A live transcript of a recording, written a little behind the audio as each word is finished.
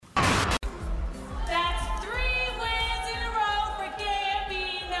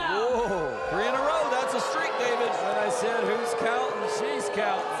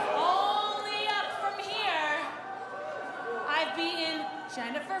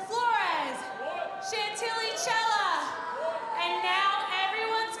Flores, Chantilly Cella, and now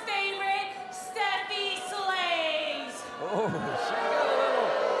everyone's favorite, Steffi Slays. Oh, she got a little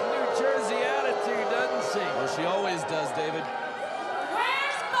New Jersey attitude, doesn't she? Well, she always does, David.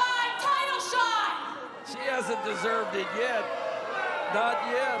 Where's my title shot? She hasn't deserved it yet. Not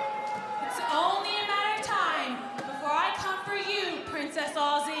yet. It's only a matter of time before I come for you, Princess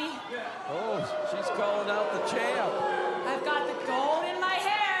Aussie. Oh, she's calling out the champ. I've got the gold in my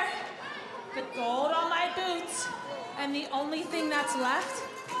hair, the gold on my boots, and the only thing that's left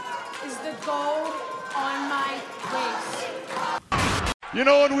is the gold on my waist. You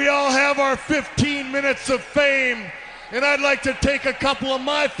know, and we all have our 15 minutes of fame, and I'd like to take a couple of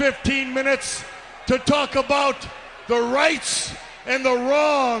my 15 minutes to talk about the rights and the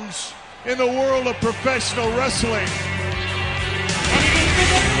wrongs in the world of professional wrestling. And it is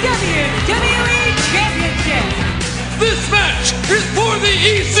for the WWE Championship. This match is for the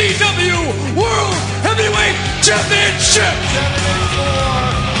ECW World Heavyweight Championship. For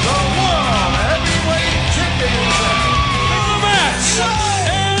the World Heavyweight Championship. The match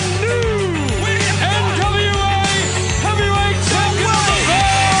and new NWA Heavyweight Champion of the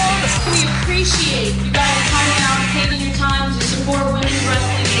world. We appreciate you guys coming out and taking your time to support women's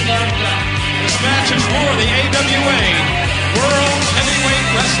wrestling in America. This match is for the AWA World Heavyweight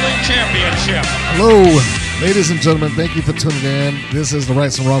Wrestling Championship. Hello, ladies and gentlemen. Thank you for tuning in. This is the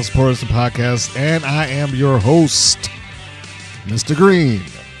Rights and Wrongs Pro Wrestling Podcast, and I am your host, Mr. Green.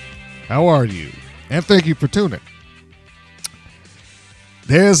 How are you? And thank you for tuning.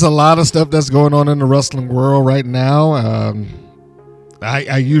 There's a lot of stuff that's going on in the wrestling world right now.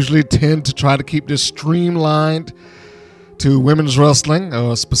 I usually tend to try to keep this streamlined to women's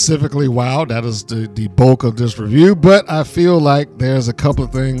wrestling, specifically WOW. That is the bulk of this review. But I feel like there's a couple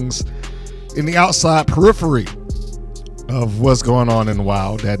of things in the outside periphery of what's going on in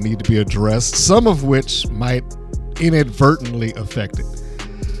WOW that need to be addressed, some of which might inadvertently affect it.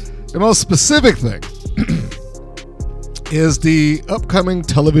 The most specific thing is the upcoming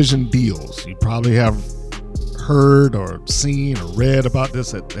television deals. You probably have heard or seen or read about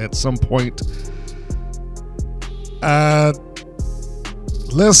this at some point.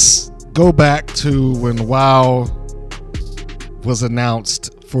 Let's go back to when WOW was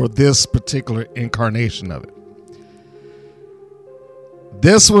announced for this particular incarnation of it.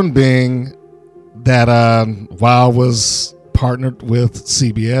 This one being that WOW was partnered with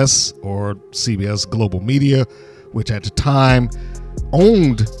CBS or CBS Global Media, which at the time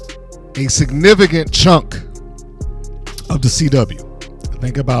owned a significant chunk of the CW.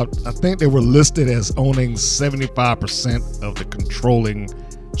 I think they were listed as owning 75% of the controlling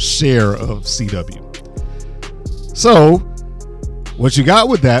share of CW. So what you got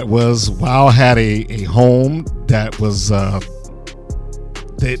with that was WOW had a home that was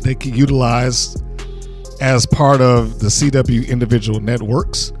they could utilize as part of the CW individual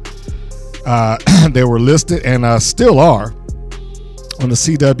networks. They were listed and still are on the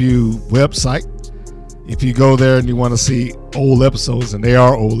CW website. If you go there and you want to see old episodes, and they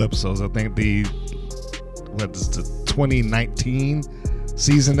are old episodes, I think the 2019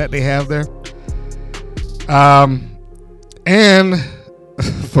 season that they have there. And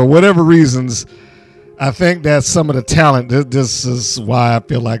for whatever reasons, I think that some of the talent, this is why I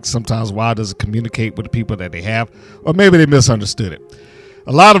feel like sometimes WOW doesn't communicate with the people that they have, or maybe they misunderstood it.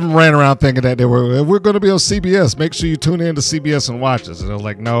 A lot of them ran around thinking that we're going to be on CBS. Make sure you tune in to CBS and watch us. And they're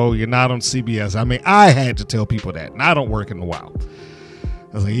like, no, you're not on CBS. I mean, I had to tell people that, and I don't work in the WOW.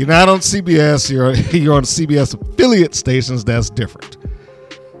 I was like, you're not on CBS. You're on CBS affiliate stations. That's different.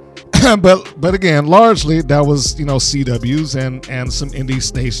 but again, largely that was CWs and some indie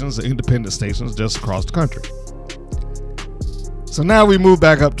stations, independent stations just across the country. So now we move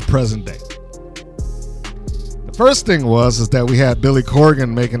back up to present day. First thing is that we had Billy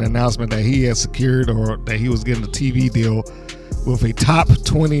Corgan make an announcement that he had secured or that he was getting a TV deal with a top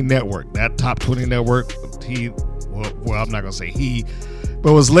 20 network. That top 20 network, I'm not going to say he,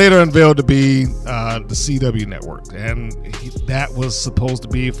 but was later unveiled to be the CW network. And that was supposed to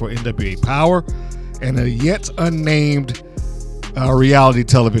be for NWA Power and a yet unnamed reality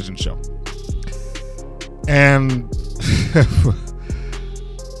television show. And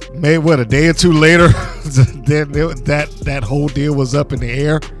maybe a day or two later, that whole deal was up in the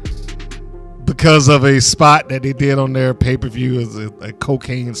air because of a spot that they did on their pay-per-view as a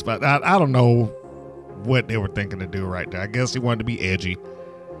cocaine spot. I don't know what they were thinking to do right there. I guess they wanted to be edgy.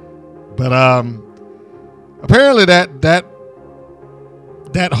 But apparently that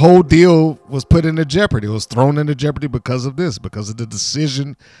whole deal was put into jeopardy. It was thrown into jeopardy because of this, because of the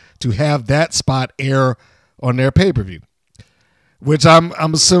decision to have that spot air on their pay-per-view. which I'm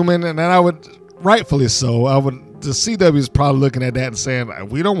assuming, and I would, rightfully so, the CW is probably looking at that and saying,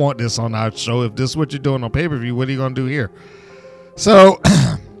 we don't want this on our show. If this is what you're doing on pay-per-view, what are you going to do here? So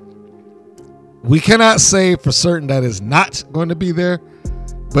we cannot say for certain that it's not going to be there,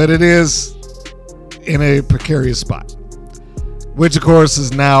 but it is in a precarious spot, which of course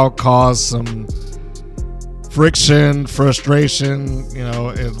has now caused some friction, frustration,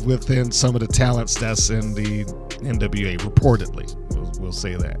 within some of the talents that's in the NWA, reportedly. We'll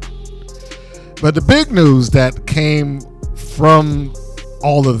say that. But the big news that came from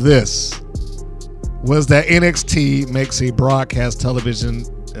all of this was that NXT makes a broadcast television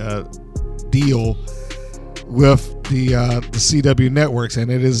deal with the CW networks,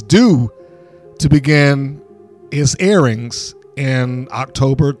 and it is due to begin its airings in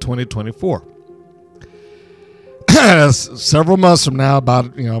October 2024. Several months from now,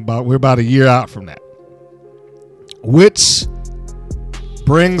 we're about a year out from that, which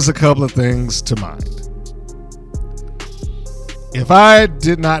brings a couple of things to mind. If I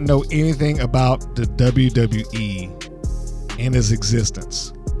did not know anything about the WWE and its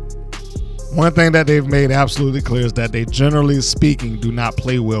existence, one thing that they've made absolutely clear is that they, generally speaking, do not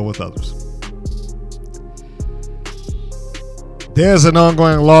play well with others. There's an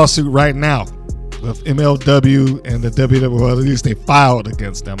ongoing lawsuit right now with MLW and the WWE. Well, at least they filed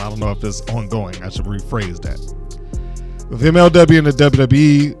against them. I don't know if it's ongoing. I should rephrase that. With MLW and the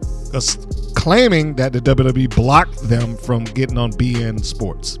WWE claiming that the WWE blocked them from getting on BN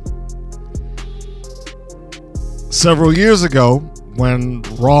Sports. Several years ago, when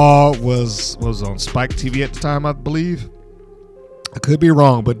Raw was on Spike TV at the time, I believe. I could be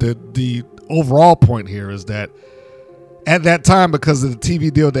wrong, but the overall point here is that at that time, because of the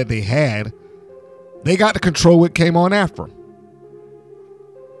TV deal that they had, they got to control what came on after them.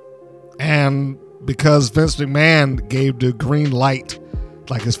 And because Vince McMahon gave the green light,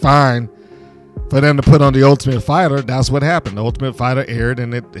 like it's fine for them to put on the Ultimate Fighter, that's what happened. The Ultimate Fighter aired,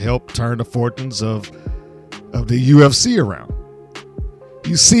 and it helped turn the fortunes of the UFC around.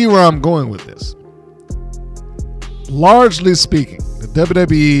 You see where I'm going with this. Largely speaking, the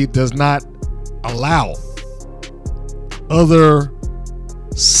WWE does not allow other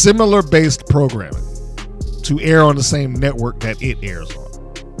similar based programming to air on the same network that it airs on.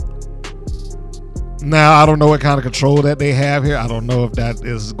 Now, I don't know what kind of control that they have here. I don't know if that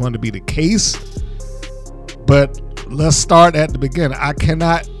is going to be the case. But let's start at the beginning. I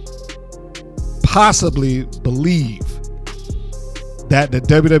cannot possibly believe that the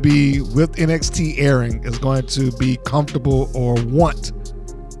WWE with NXT airing is going to be comfortable or want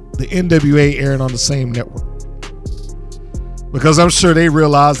the NWA airing on the same network. Because I'm sure they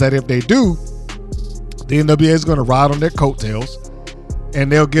realize that if they do, the NWA is going to ride on their coattails,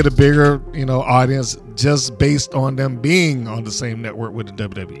 and they'll get a bigger, audience just based on them being on the same network with the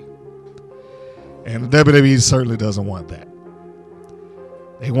WWE. And the WWE certainly doesn't want that.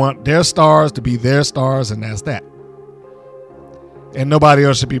 They want their stars to be their stars, and that's that. And nobody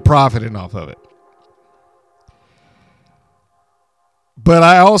else should be profiting off of it. But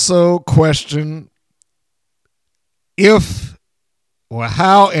I also question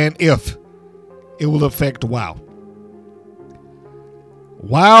how and if it will affect WoW.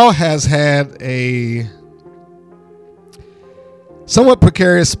 WoW has had a somewhat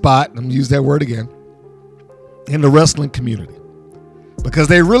precarious spot, I'm going to use that word again, in the wrestling community. Because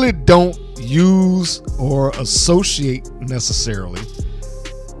they really don't use or associate necessarily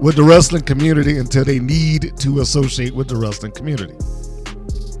with the wrestling community until they need to associate with the wrestling community.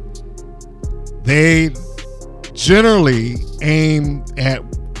 They generally aim at,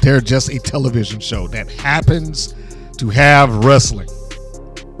 they're just a television show that happens to have wrestling.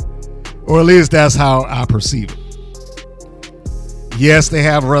 Or at least that's how I perceive it. Yes, they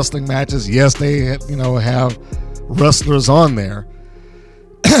have wrestling matches. Yes, they have wrestlers on there.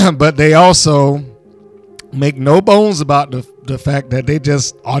 But they also make no bones about the fact that they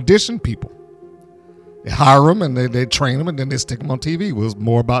just audition people. They hire them and they train them and then they stick them on TV. We'll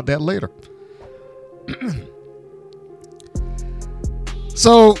more about that later.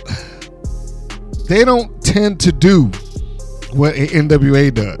 So they don't tend to do what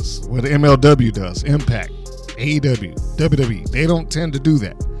NWA does, what MLW does, Impact, AEW, WWE. They don't tend to do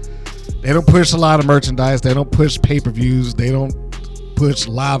that. They don't push a lot of merchandise. They don't push pay-per-views. They don't push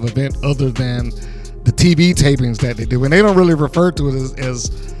live event other than the TV tapings that they do. And they don't really refer to it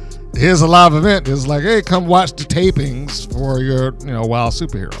as here's a live event. It's like, hey, come watch the tapings for your, wild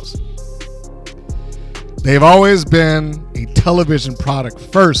superheroes. They've always been a television product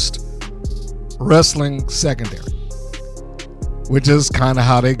first, wrestling secondary, which is kind of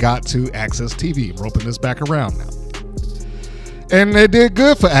how they got to Access TV. I'm roping this back around now. And they did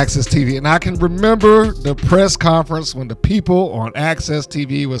good for Access TV. And I can remember the press conference when the people on Access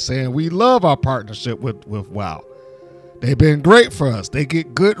TV were saying, we love our partnership with WOW. They've been great for us. They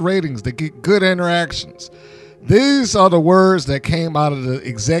get good ratings. They get good interactions. These are the words that came out of the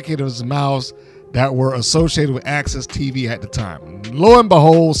executives' mouths that were associated with Access TV at the time. Lo and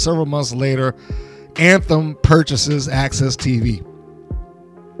behold, several months later, Anthem purchases Access TV.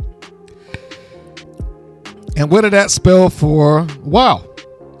 And what did that spell for WOW?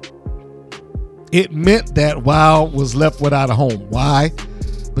 It meant that WOW was left without a home. Why?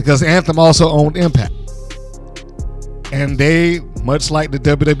 Because Anthem also owned Impact. And they, much like the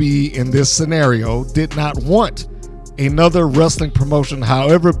WWE in this scenario, did not want another wrestling promotion,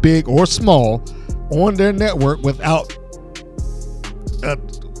 however big or small, on their network without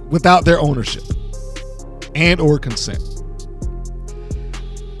their ownership and or consent.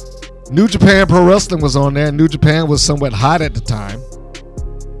 New Japan Pro Wrestling was on there. New Japan was somewhat hot at the time,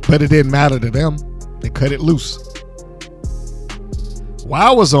 but it didn't matter to them. They cut it loose.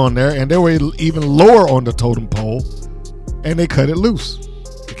 WOW was on there, and they were even lower on the totem pole, and they cut it loose.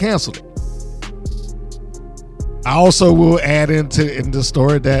 They canceled it. I also will add in the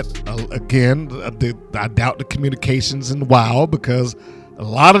story that, I doubt the communications in WOW, because a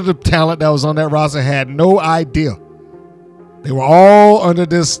lot of the talent that was on that roster had no idea. They were all under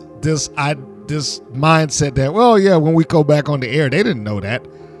this mindset that, well, yeah, when we go back on the air, they didn't know that.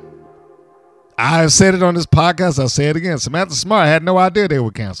 I said it on this podcast. I'll say it again. Samantha Smart had no idea they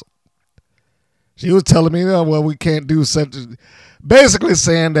would cancel. She was telling me, oh, well, we can't do such, basically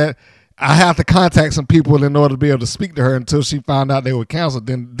saying that I have to contact some people in order to be able to speak to her until she found out they were canceled.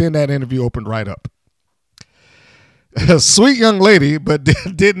 Then that interview opened right up. A sweet young lady, but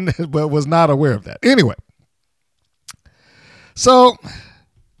was not aware of that. Anyway, so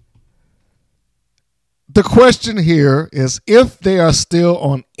the question here is if they are still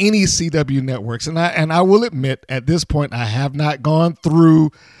on any CW networks, and I will admit at this point I have not gone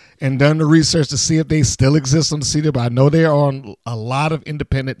through and done the research to see if they still exist on the CW. I know they are on a lot of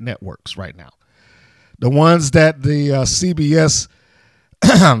independent networks right now. The ones that the CBS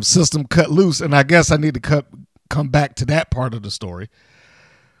system cut loose, and I guess I need to come back to that part of the story.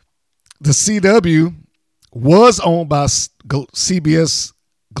 The CW was owned by CBS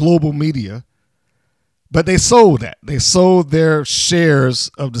Global Media, but they sold that. They sold their shares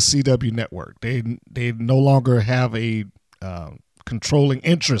of the CW network. They no longer have a controlling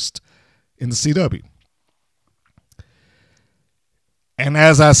interest in the CW. And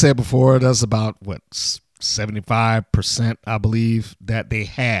as I said before, that's about 75%, I believe, that they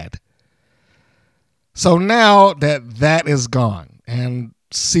had. So now that is gone, and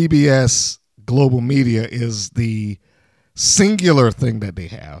CBS Global Media is the singular thing that they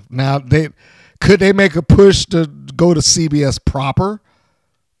have. Now, could they make a push to go to CBS proper?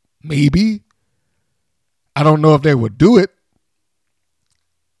 Maybe. I don't know if they would do it.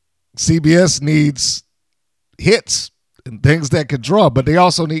 CBS needs hits and things that could draw, but they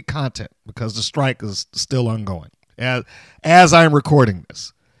also need content because the strike is still ongoing as I'm recording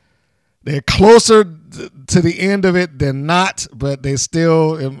this. They're closer to the end of it than not, but they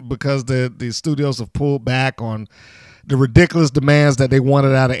still, because the studios have pulled back on the ridiculous demands that they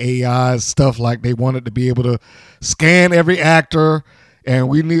wanted out of AI, stuff like they wanted to be able to scan every actor, and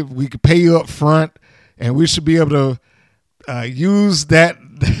we could pay you up front, and we should be able to use that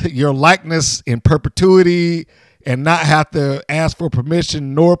your likeness in perpetuity and not have to ask for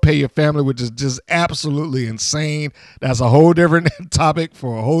permission nor pay your family, which is just absolutely insane. That's a whole different topic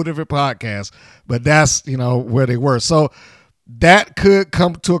for a whole different podcast, but that's, where they were. So that could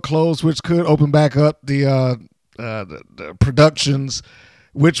come to a close, which could open back up the productions,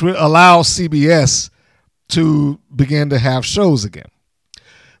 which would allow CBS to begin to have shows again,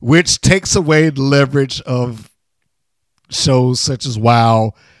 which takes away the leverage of shows such as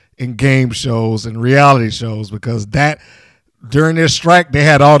WOW and game shows and reality shows, because that during their strike they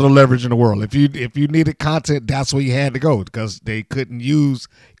had all the leverage in the world. If you needed content, that's where you had to go, because they couldn't use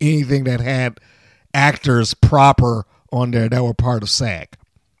anything that had actors proper on there that were part of SAG.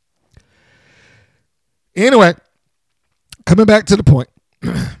 Anyway, coming back to the point,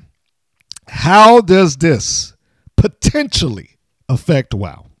 how does this potentially affect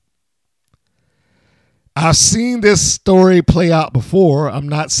WOW? I've seen this story play out before. I'm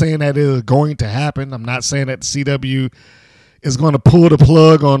not saying that it is going to happen. I'm not saying that the CW is going to pull the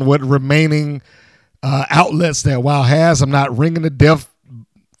plug on what remaining outlets that WOW has. I'm not ringing the death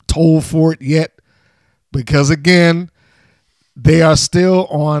toll for it yet, because, again, they are still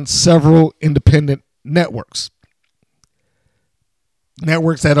on several independent networks.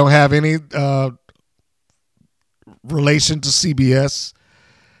 Networks that don't have any relation to CBS.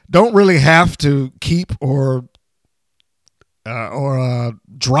 Don't really have to keep or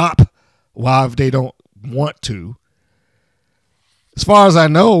drop WoW if they don't want to. As far as I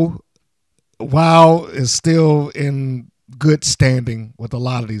know, WoW is still in good standing with a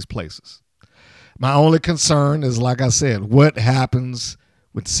lot of these places. My only concern is, like I said, what happens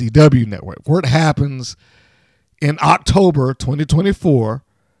with CW Network? What happens in October 2024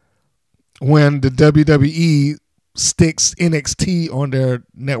 when the WWE sticks NXT on their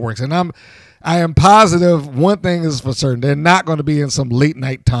networks? And I am positive one thing is for certain. They're not going to be in some late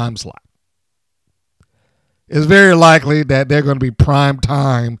night time slot. It's very likely that they're going to be prime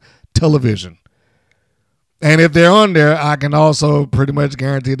time television. And if they're on there, I can also pretty much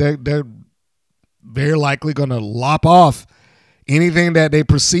guarantee they're very likely going to lop off anything that they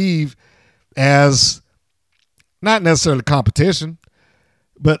perceive as not necessarily competition,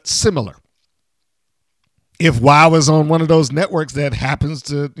 but similar. If WoW is on one of those networks that happens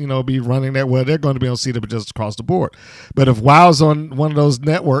to, be running that well, they're going to be on CW just across the board. But if WoW's on one of those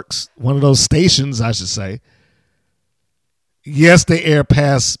networks, one of those stations, I should say, yes, they air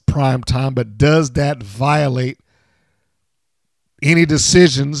past prime time, but does that violate any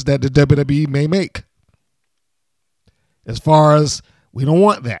decisions that the WWE may make? As far as we don't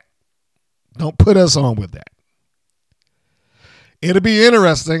want that. Don't put us on with that. It'll be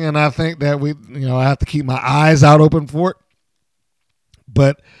interesting, and I think that I have to keep my eyes out open for it.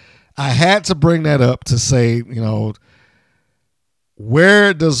 But I had to bring that up to say,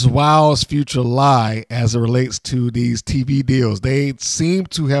 where does WoW's future lie as it relates to these TV deals? They seem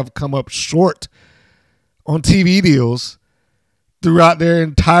to have come up short on TV deals throughout their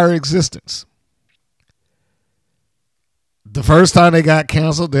entire existence. The first time they got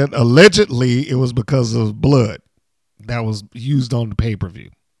canceled, that allegedly it was because of blood that was used on the pay-per-view.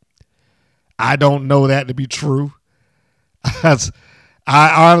 I don't know that to be true. I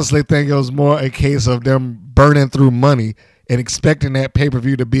honestly think it was more a case of them burning through money and expecting that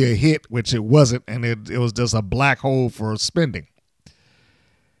pay-per-view to be a hit, which it wasn't, and it was just a black hole for spending.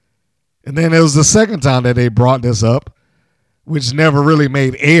 And then it was the second time that they brought this up, which never really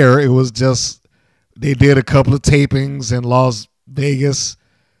made air. It was just they did a couple of tapings in Las Vegas.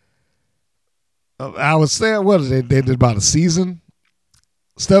 I would say, they did about a season.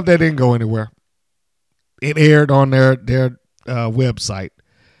 Stuff that didn't go anywhere. It aired on their website.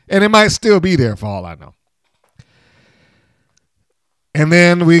 And it might still be there for all I know. And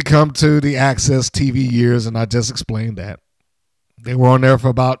then we come to the Access TV years, and I just explained that. They were on there for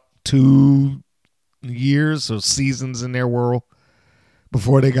about 2 years or seasons in their world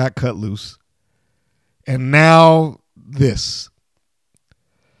before they got cut loose. And now this.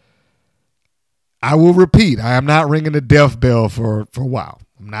 I will repeat, I am not ringing the death bell for WoW.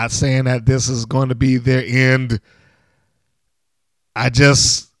 I'm not saying that this is going to be their end. I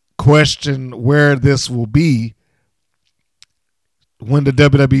just question where this will be when the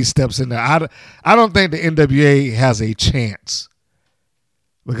WWE steps in there. I don't think the NWA has a chance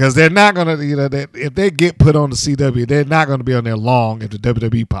because they're not going to, if they get put on the CW, they're not going to be on there long if the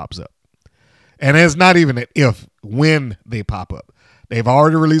WWE pops up. And it's not even an if, when they pop up. They've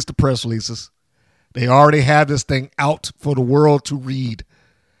already released the press releases. They already have this thing out for the world to read.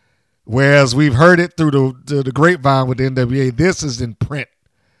 Whereas we've heard it through the grapevine with the NWA, this is in print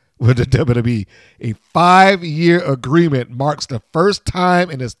with the WWE. A 5-year agreement marks the first time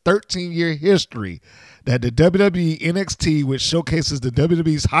in its 13-year history that the WWE NXT, which showcases the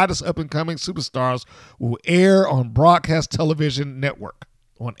WWE's hottest up-and-coming superstars, will air on a broadcast television network.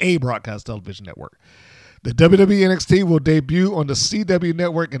 The WWE NXT will debut on the CW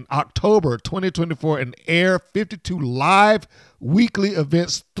network in October 2024 and air 52 live weekly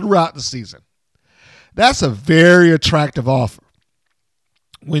events throughout the season. That's a very attractive offer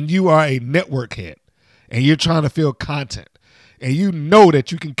when you are a network head and you're trying to fill content and you know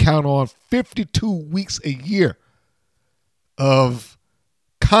that you can count on 52 weeks a year of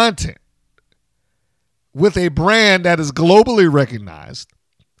content with a brand that is globally recognized.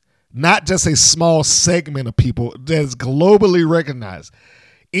 Not just a small segment of people that is globally recognized.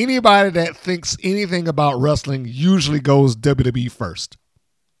 Anybody that thinks anything about wrestling usually goes WWE first.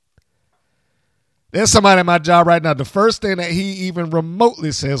 There's somebody at my job right now. The first thing that he even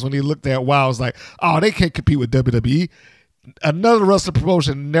remotely says when he looked at WoW is like, oh, they can't compete with WWE. Another wrestling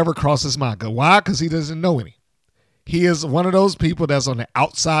promotion never crossed his mind. Why? Because he doesn't know any. He is one of those people that's on the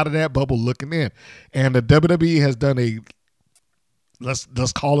outside of that bubble looking in. And the WWE has done a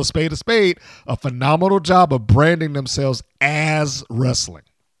let's call a spade, a phenomenal job of branding themselves as wrestling.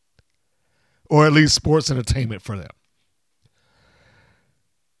 Or at least sports entertainment for them.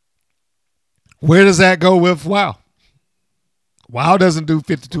 Where does that go with WoW? WoW doesn't do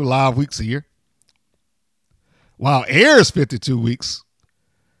 52 live weeks a year. WoW airs 52 weeks.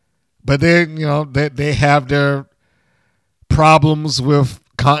 But they have their problems with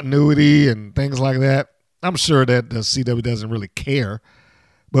continuity and things like that. I'm sure that the CW doesn't really care.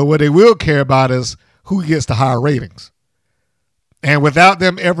 But what they will care about is who gets the higher ratings. And without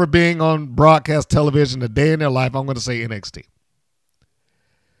them ever being on broadcast television a day in their life, I'm going to say NXT.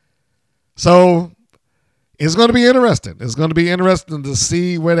 So it's going to be interesting. It's going to be interesting to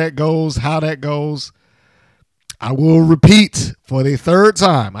see where that goes, how that goes. I will repeat for the third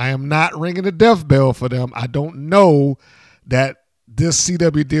time, I am not ringing the death bell for them. I don't know that this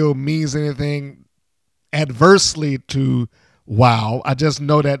CW deal means anything adversely to WoW. I just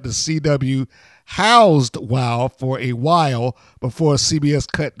know that the CW housed WoW for a while before CBS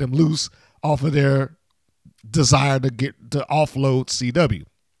cut them loose off of their desire to offload CW.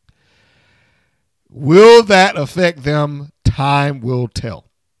 Will that affect them? Time will tell.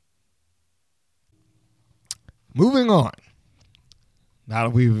 Moving on. Now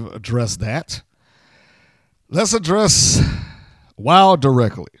that we've addressed that, let's address WoW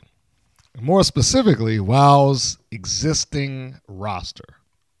directly. More specifically, WoW's existing roster.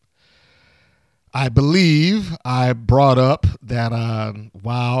 I believe I brought up that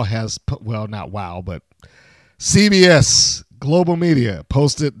WoW has not WoW, but CBS Global Media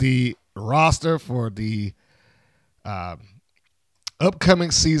posted the roster for the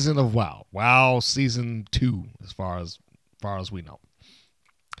upcoming season of WoW. WoW Season 2, as far as we know.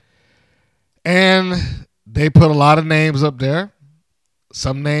 And they put a lot of names up there.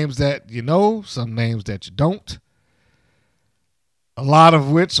 Some names that you know, some names that you don't. A lot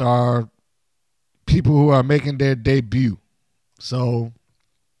of which are people who are making their debut. So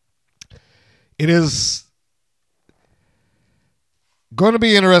it is going to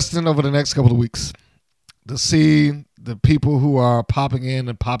be interesting over the next couple of weeks to see the people who are popping in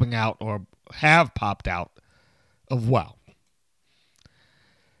and popping out or have popped out of WoW.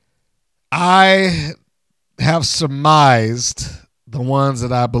 I have surmised the ones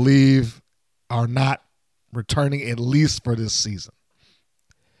that I believe are not returning at least for this season.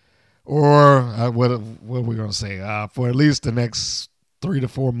 Or what are we going to say? For at least the next 3 to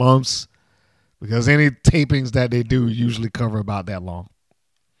 4 months. Because any tapings that they do usually cover about that long.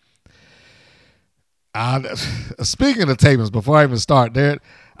 Speaking of tapings, before I even start,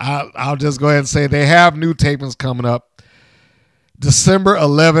 I'll just go ahead and say they have new tapings coming up December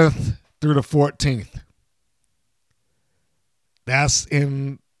 11th through the 14th. That's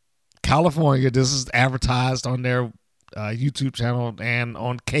in California. This is advertised on their YouTube channel and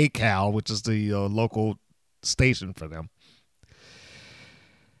on KCAL, which is the local station for them.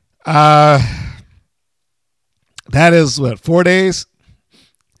 That is 4 days?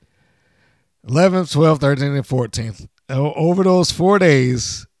 11th, 12th, 13th, and 14th. Over those 4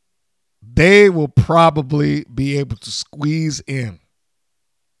 days, they will probably be able to squeeze in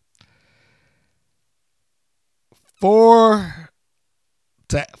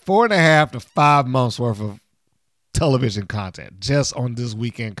 4.5 to 5 months worth of television content just on this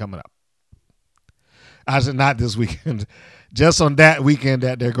weekend coming up. Actually, not this weekend. Just on that weekend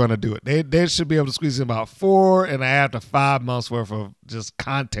that they're going to do it. They should be able to squeeze in about 4.5 to 5 months worth of just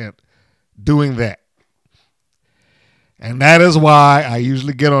content doing that. And that is why I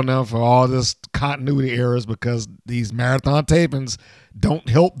usually get on them for all this continuity errors, because these marathon tapings don't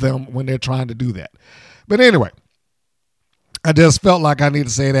help them when they're trying to do that. But anyway, I just felt like I need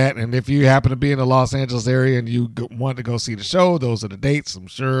to say that. And if you happen to be in the Los Angeles area and you want to go see the show, those are the dates. I'm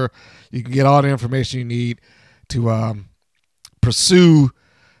sure you can get all the information you need to pursue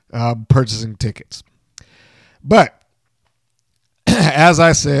purchasing tickets. But as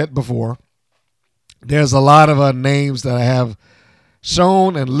I said before, there's a lot of names that I have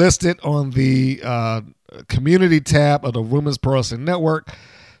shown and listed on the community tab of the Women's Pro Wrestling Network.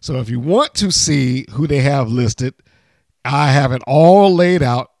 So if you want to see who they have listed, I have it all laid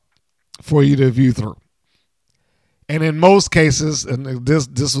out for you to view through. And in most cases, and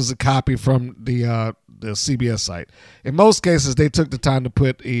this was a copy from the CBS site. In most cases, they took the time to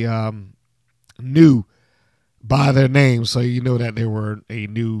put a new by their name, so you know that they were a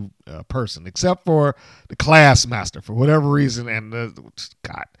new person, except for the Class Master for whatever reason. And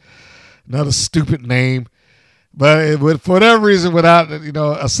God, another stupid name. But for whatever reason, without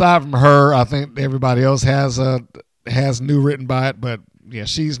aside from her, I think everybody else has new written by it. But yeah,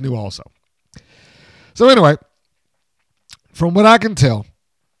 she's new also. So anyway, from what I can tell,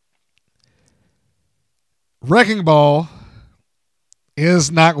 Wrecking Ball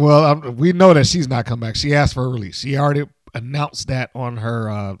is not, we know that she's not coming back. She asked for a release. She already announced that on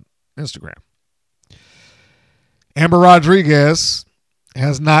her Instagram. Amber Rodriguez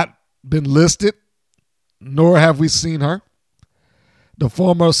has not been listed, nor have we seen her. The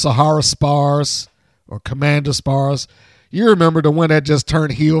former Sahara Spars or Commander Spars. You remember the one that just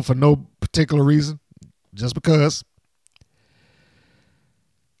turned heel for no particular reason, just because.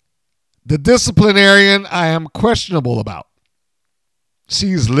 The disciplinarian I am questionable about.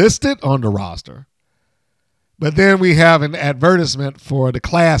 She's listed on the roster, but then we have an advertisement for the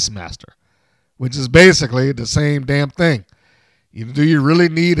class master, which is basically the same damn thing. Do you really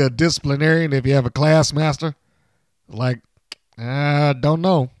need a disciplinarian if you have a class master? Like, I don't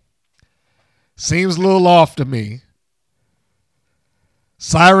know. Seems a little off to me.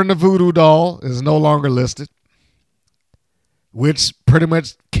 Siren the Voodoo Doll is no longer listed, which pretty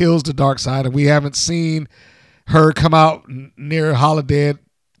much kills the dark side. And we haven't seen her come out near Holiday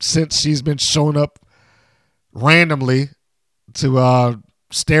since she's been showing up randomly to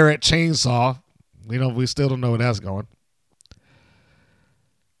stare at Chainsaw. We still don't know where that's going.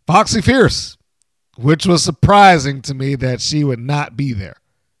 Foxy Fierce, which was surprising to me that she would not be there,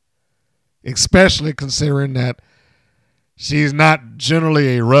 especially considering that she's not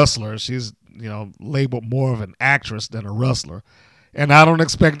generally a wrestler. She's, labeled more of an actress than a wrestler. And I don't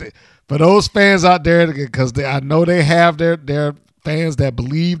expect it. For those fans out there, because I know they have their fans that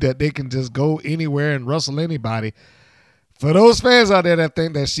believe that they can just go anywhere and wrestle anybody. For those fans out there that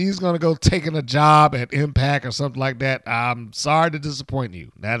think that she's going to go taking a job at Impact or something like that, I'm sorry to disappoint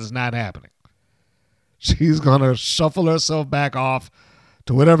you. That is not happening. She's going to shuffle herself back off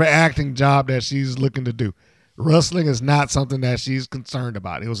to whatever acting job that she's looking to do. Wrestling is not something that she's concerned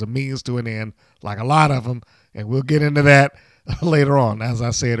about. It was a means to an end, like a lot of them, and we'll get into that later on, as I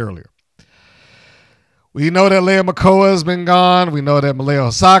said earlier. We know that Leia Makoa has been gone. We know that Malaya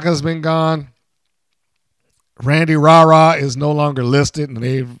Osaka has been gone. Randy Rara is no longer listed, and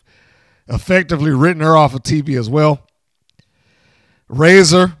they've effectively written her off of TV as well.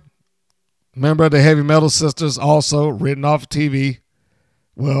 Razor, member of the Heavy Metal Sisters, also written off of TV.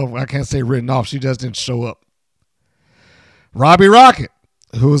 Well, I can't say written off. She just didn't show up. Robbie Rocket,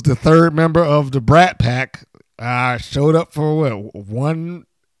 who is the third member of the Brat Pack, showed up for one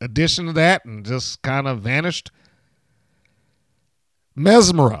edition of that and just kind of vanished.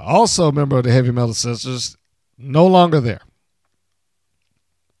 Mesmera, also a member of the Heavy Metal Sisters, no longer there.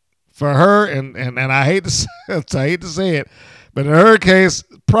 For her, and I hate to say it, but in her case,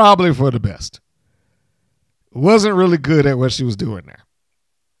 probably for the best. Wasn't really good at what she was doing there.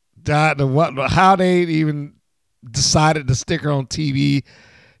 How they even decided to stick her on TV,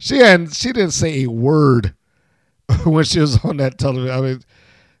 she didn't say a word when she was on that television. I mean,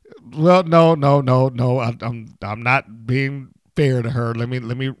 well, no. I'm not being fair to her. Let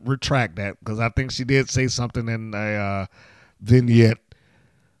me retract that, because I think she did say something in a vignette,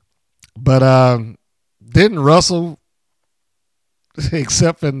 but didn't wrestle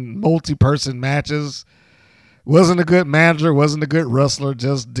except in multi-person matches. Wasn't a good manager, wasn't a good wrestler,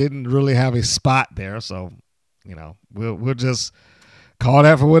 just didn't really have a spot there. So, we'll just call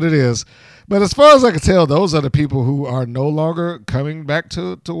that for what it is. But as far as I can tell, those are the people who are no longer coming back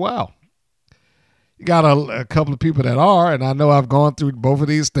to WoW. You got a couple of people that are, and I know I've gone through both of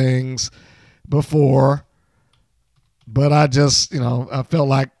these things before, but I just, I felt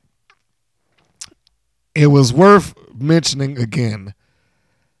like it was worth mentioning again,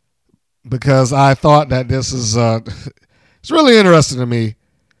 because I thought that this is it's really interesting to me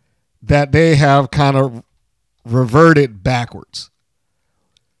that they have kind of reverted backwards.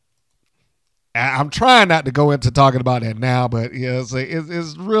 I'm trying not to go into talking about that now, but yeah,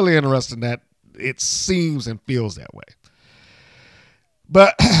 it's really interesting that it seems and feels that way.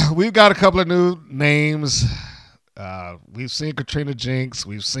 But we've got a couple of new names. We've seen Katrina Jinx.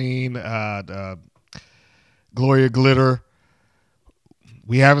 We've seen Gloria Glitter.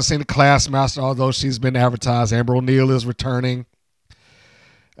 We haven't seen the Class Master, although she's been advertised. Amber O'Neal is returning.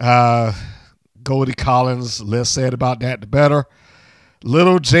 Goldie Collins, less said about that, the better.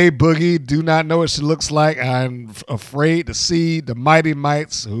 Little J Boogie, do not know what she looks like. I'm afraid to see the Mighty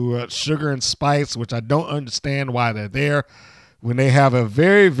Mites, who are Sugar and Spice, which I don't understand why they're there when they have a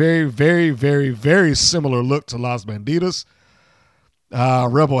very, very, very, very, very similar look to Las Banditas.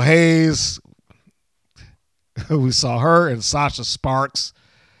 Rebel Hayes, we saw her, and Sasha Sparks.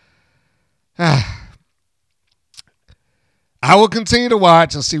 I will continue to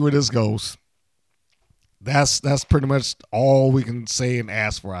watch and see where this goes. That's pretty much all we can say and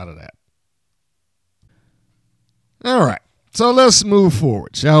ask for out of that. All right, so let's move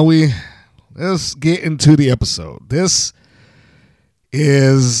forward, shall we? Let's get into the episode. This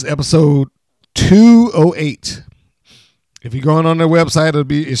is episode 208. If you're going on their website,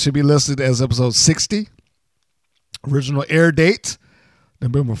 it should be listed as episode 60. Original air date,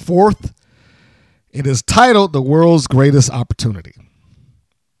 November 4th. It is titled The World's Greatest Opportunity.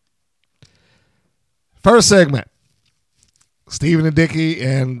 First segment, Stephen and Dickie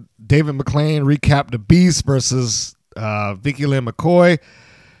and David McClain recap the Beast versus Vicky Lynn McCoy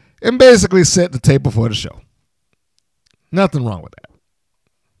and basically set the table for the show. Nothing wrong with that.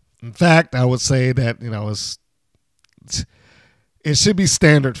 In fact, I would say that, it should be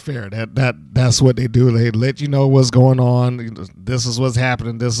standard fare. That's what they do. They let you know what's going on. This is what's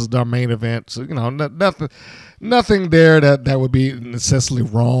happening. This is our main event. So nothing there that would be necessarily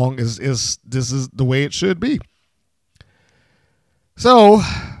wrong. This is the way it should be. So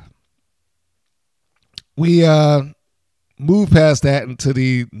we move past that into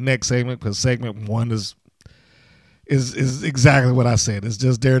the next segment because segment 1 is exactly what I said. It's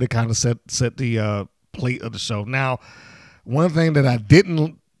just there to kind of set the plate of the show. Now, one thing that I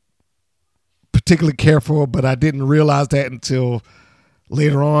didn't particularly care for, but I didn't realize that until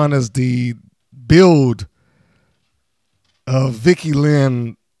later on, is the build of Vicky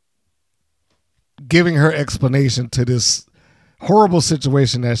Lynn giving her explanation to this horrible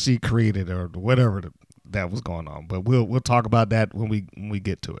situation that she created or whatever that was going on. But we'll talk about that when we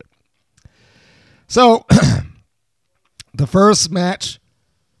get to it. So the first match,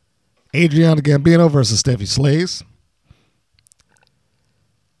 Adriana Gambino versus Steffi Slays.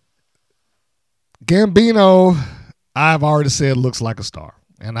 Gambino, I've already said, looks like a star,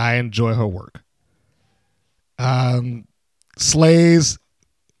 and I enjoy her work. Slays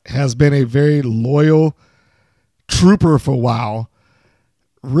has been a very loyal trooper for a while.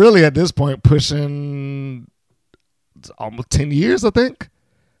 Really, at this point, pushing almost 10 years, I think.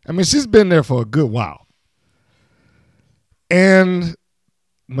 I mean, she's been there for a good while. And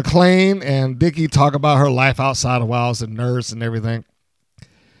McClain and Dickie talk about her life outside of WoW as a nurse and everything.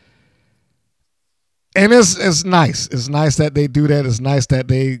 And it's nice. It's nice that they do that. It's nice that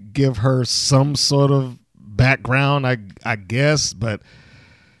they give her some sort of background, I guess. But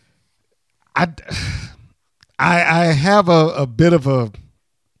I have a bit of a,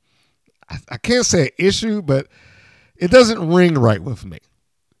 I can't say an issue, but it doesn't ring right with me.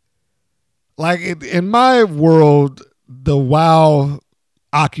 Like in my world, the WoW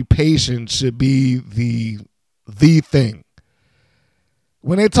occupation should be the thing.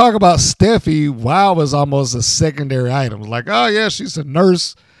 When they talk about Steffi, WoW is almost a secondary item. Like, oh yeah, she's a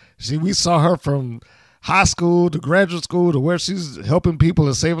nurse. We saw her from high school to graduate school to where she's helping people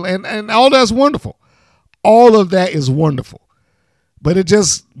and saving, and all that's wonderful. All of that is wonderful. But it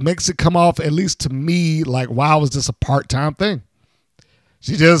just makes it come off, at least to me, like WoW is just a part-time thing.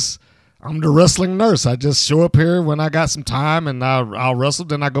 I'm the wrestling nurse. I just show up here when I got some time and I'll wrestle,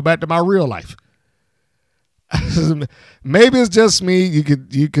 then I go back to my real life. Maybe it's just me. You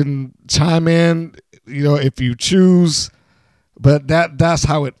can chime in, if you choose, but that's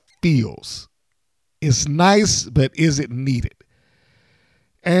how it feels. It's nice, but is it needed?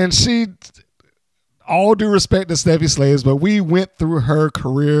 And all due respect to Steffi Slays, but we went through her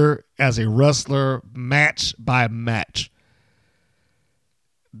career as a wrestler match by match.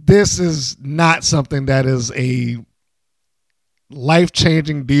 This is not something that is a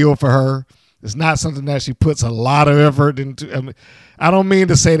life-changing deal for her. It's not something that she puts a lot of effort into. I mean, I don't mean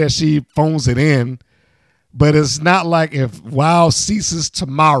to say that she phones it in, but it's not like if WoW ceases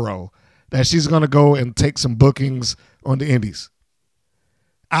tomorrow that she's going to go and take some bookings on the indies.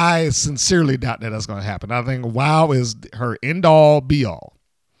 I sincerely doubt that that's going to happen. I think WoW is her end-all, be-all.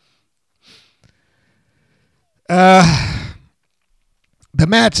 The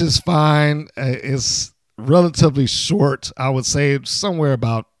match is fine. It's relatively short. I would say somewhere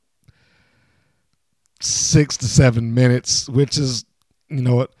about 6 to 7 minutes, which is,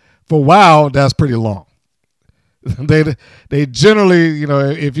 for WoW, that's pretty long. They generally,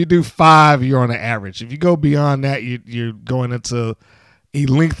 if you do 5, you're on the average. If you go beyond that, you're going into a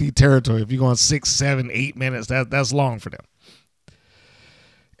lengthy territory. If you're going 6, 7, 8 minutes, that's long for them.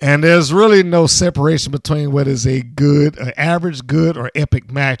 And there's really no separation between what is an average, good, or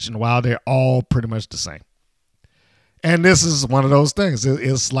epic match, and WoW, they're all pretty much the same. And this is one of those things.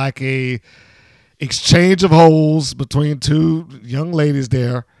 It's like a exchange of holes between two young ladies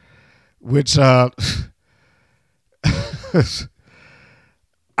there, which I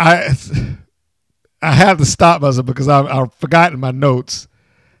have to stop myself because I've forgotten my notes.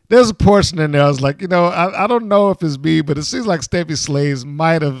 There's a portion in there I was like, I don't know if it's me, but it seems like Steffi Slays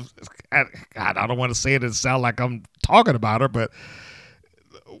might have, I don't want to say it and sound like I'm talking about her, but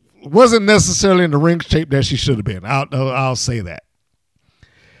wasn't necessarily in the ring shape that she should have been. I'll say that.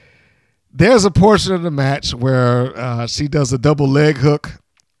 There's a portion of the match where she does a double leg hook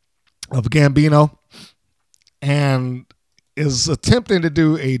of Gambino. and is attempting to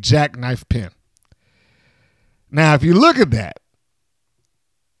do a jackknife pin. Now, if you look at that,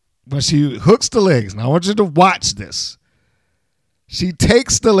 when she hooks the legs, now I want you to watch this. She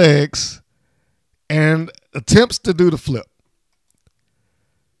takes the legs and attempts to do the flip,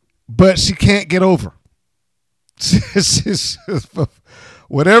 but she can't get over. For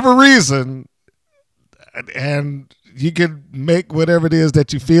whatever reason, and you can make whatever it is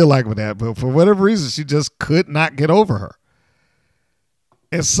that you feel like with that, but for whatever reason, she just could not get over her.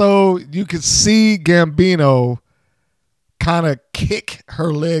 And so you could see Gambino kind of kick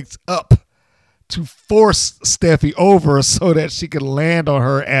her legs up to force Steffi over so that she could land on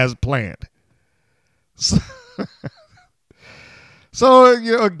her as planned. So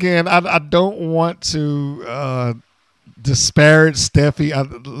you know, again, I don't want to disparage Steffi.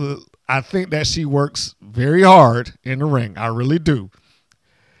 I think that she works very hard in the ring. I really do.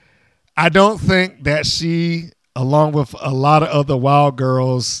 I don't think that she, along with a lot of other Wild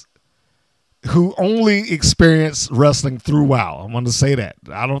girls who only experience wrestling through WoW, I want to say that.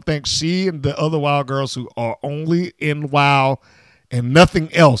 I don't think she and the other Wild girls who are only in WoW and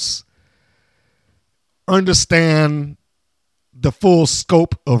nothing else understand the full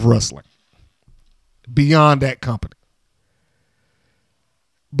scope of wrestling beyond that company.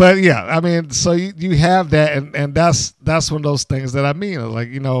 But yeah, I mean, so you have that, and that's one of those things that I mean. Like,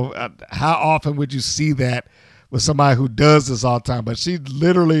 you know, how often would you see that with somebody who does this all the time? But she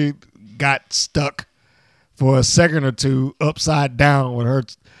literally got stuck for a second or two upside down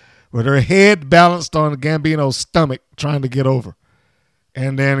with her head balanced on Gambino's stomach trying to get over.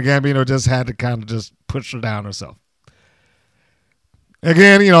 And then Gambino just had to kind of just push her down herself.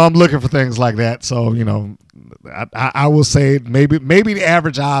 Again, you know, I'm looking for things like that. So, you know, I will say maybe the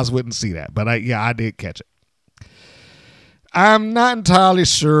average eyes wouldn't see that. But I did catch it. I'm not entirely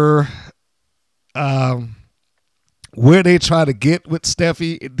sure where they try to get with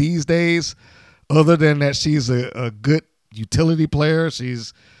Steffi these days, other than that she's a good utility player.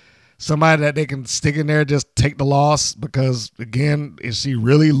 She's somebody that they can stick in there, just take the loss, because, again, is she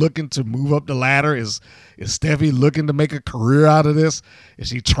really looking to move up the ladder? Is Steffi looking to make a career out of this? Is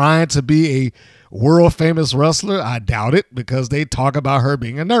she trying to be a world-famous wrestler? I doubt it, because they talk about her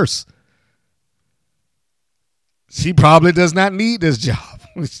being a nurse. She probably does not need this job.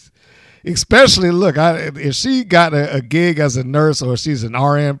 Especially, look, if she got a gig as a nurse or she's an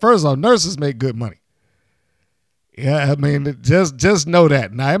RN, first of all, nurses make good money. Yeah, I mean, just know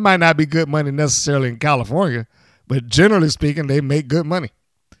that. Now, it might not be good money necessarily in California, but generally speaking, they make good money.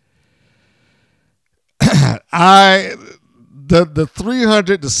 The $300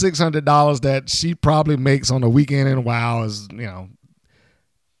 to $600 that she probably makes on a weekend in WoW is, you know,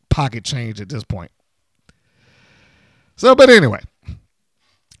 pocket change at this point. So, but anyway,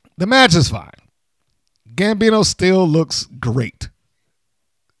 the match is fine. Gambino still looks great.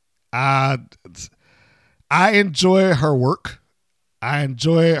 I enjoy her work. I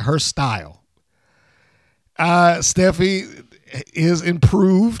enjoy her style. Steffi is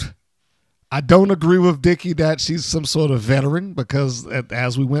improved. I don't agree with Dickie that she's some sort of veteran, because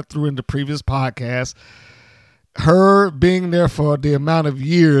as we went through in the previous podcast, her being there for the amount of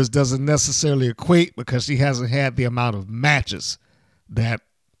years doesn't necessarily equate, because she hasn't had the amount of matches that,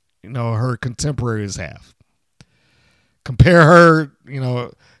 you know, her contemporaries have. Compare her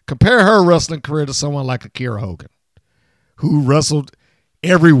wrestling career to someone like Akira Hogan, who wrestled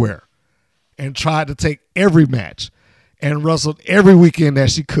everywhere and tried to take every match and wrestled every weekend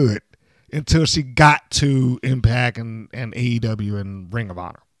that she could until she got to Impact and AEW and Ring of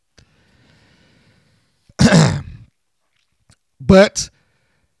Honor. But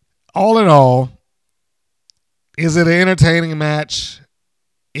all in all, is it an entertaining match?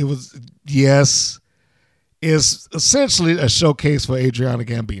 It was, yes. Is essentially a showcase for Adriana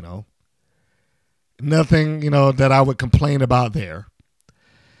Gambino. Nothing, you know, that I would complain about there.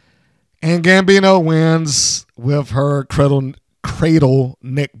 And Gambino wins with her cradle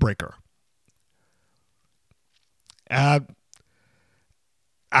neck breaker. I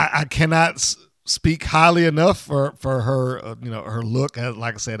cannot speak highly enough for her, you know, her look.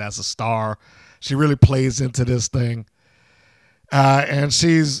 Like I said, as a star, she really plays into this thing, and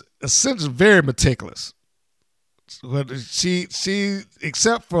she's essentially very meticulous. But she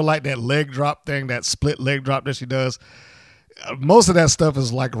except for like that leg drop thing, that split leg drop that she does, most of that stuff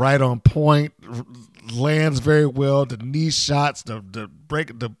is like right on point, lands very well. The knee shots, the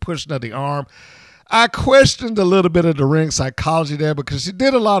break, the pushing of the arm. I questioned a little bit of the ring psychology there, because she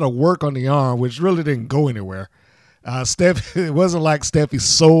did a lot of work on the arm, which really didn't go anywhere. It wasn't like Steffi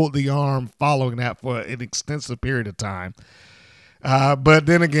sold the arm following that for an extensive period of time. But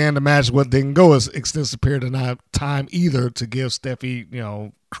then again, the match didn't go as extensive period of time either to give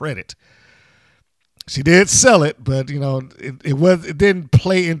Steffi, credit. She did sell it, but it didn't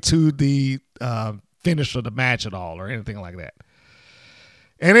play into the finish of the match at all or anything like that.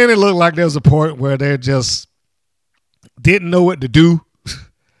 And then it looked like there was a point where they just didn't know what to do.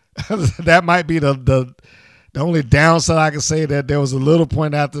 That might be the only downside I can say, that there was a little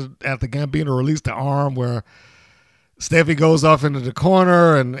point after Gambino released the arm where Steffi goes off into the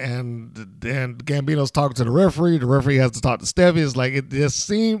corner and Gambino's talking to the referee. The referee has to talk to Steffi. It's like it just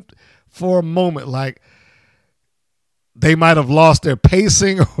seemed for a moment like they might have lost their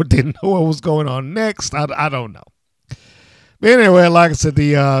pacing or didn't know what was going on next. I don't know. But anyway, like I said,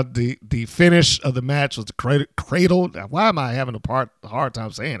 the finish of the match was the cradle. Why am I having a hard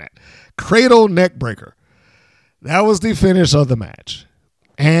time saying that? Cradle neck breaker. That was the finish of the match.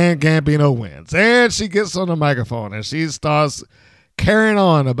 And Gambino wins. And she gets on the microphone and she starts carrying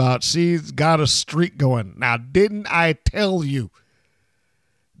on about she's got a streak going. Now, didn't I tell you?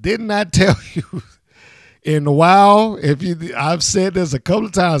 In the WoW, I've said this a couple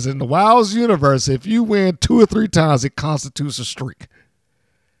of times, in the WoW's universe, if you win 2 or 3 times, it constitutes a streak.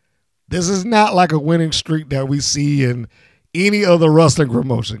 This is not like a winning streak that we see in any other wrestling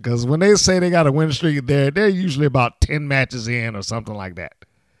promotion, because when they say they got a winning streak, they're usually about 10 matches in or something like that.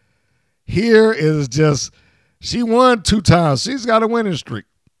 Here is just, she won 2 times. She's got a winning streak.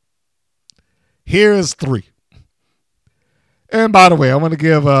 Here is 3. And by the way, I want to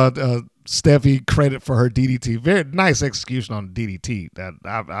give Steffi credit for her DDT. Very nice execution on the DDT. That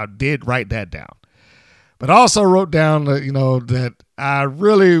I did write that down. But I also wrote down that I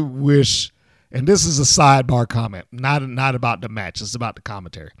really wish, and this is a sidebar comment, not about the match, it's about the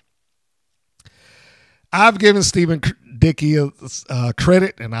commentary. I've given Stephen Dickey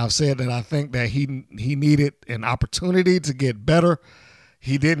credit, and I've said that I think that he needed an opportunity to get better.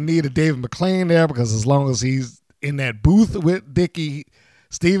 He didn't need a David McClain there, because as long as he's in that booth with Dickey,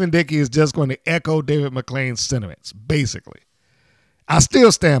 Stephen Dickey is just going to echo David McClain's sentiments, basically. I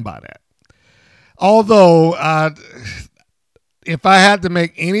still stand by that. Although, if I had to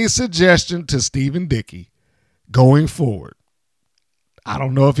make any suggestion to Stephen Dickey going forward, I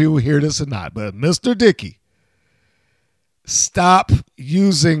don't know if he will hear this or not, but Mr. Dickey, stop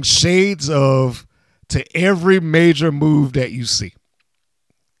using shades of to every major move that you see.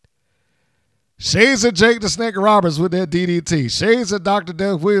 Shades of Jake the Snake Roberts with that DDT. Shades of Dr.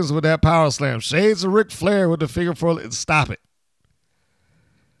 Death Williams with that power slam. Shades of Ric Flair with the figure four. Stop it.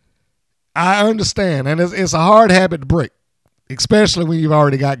 I understand, and it's a hard habit to break, especially when you've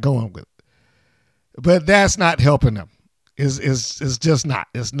already got going with it. But that's not helping them. It's just not.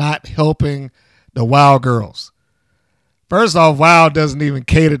 It's not helping the WoW girls. First off, WoW doesn't even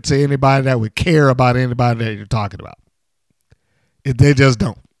cater to anybody that would care about anybody that you're talking about. They just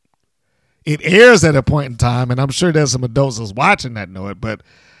don't. It airs at a point in time, and I'm sure there's some adults that's watching that know it, but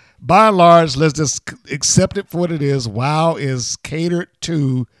by and large, let's just accept it for what it is. WoW is catered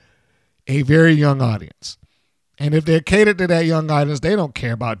to a very young audience. And if they're catered to that young audience, they don't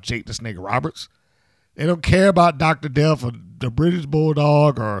care about Jake the Snake Roberts. They don't care about Dr. Death or the British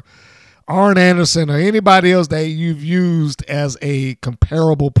Bulldog or Arn Anderson or anybody else that you've used as a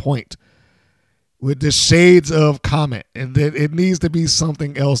comparable point with the shades of comment, and that it needs to be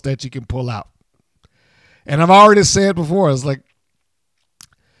something else that you can pull out. And I've already said before, it's like,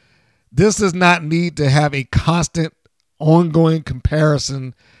 this does not need to have a constant ongoing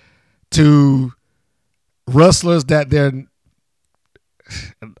comparison to wrestlers that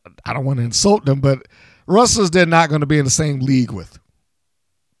I don't want to insult them, but wrestlers they're not going to be in the same league with.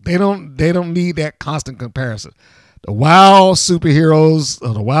 They don't need that constant comparison. The WoW superheroes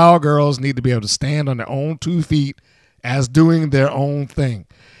or the WoW girls need to be able to stand on their own 2 feet as doing their own thing.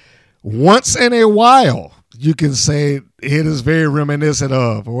 Once in a while, you can say it is very reminiscent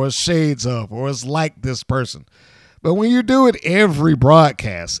of, or it's shades of, or it's like this person. But when you do it every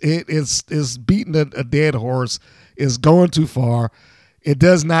broadcast, it's beating a dead horse. It's going too far. It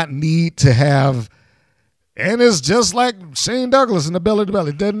does not need to have, and it's just like Shane Douglas in the Belly to Belly.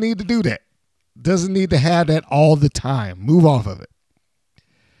 It doesn't need to do that. Doesn't need to have that all the time. Move off of it.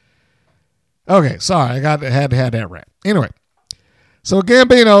 Okay, sorry. I had to have that rant. Anyway, so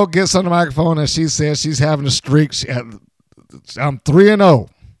Gambino gets on the microphone and she says she's having a streak. I'm 3-0.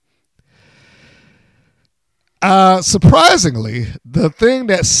 Surprisingly, the thing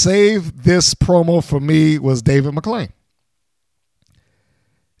that saved this promo for me was David McClain.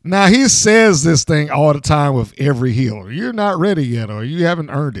 Now, he says this thing all the time with every heel. You're not ready yet, or you haven't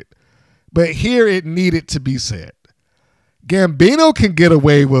earned it. But here it needed to be said. Gambino can get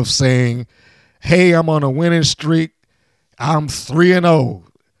away with saying, hey, I'm on a winning streak. I'm 3-0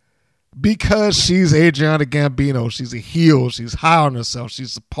 because she's Adriana Gambino. She's a heel. She's high on herself.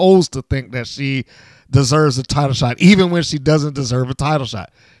 She's supposed to think that she deserves a title shot, even when she doesn't deserve a title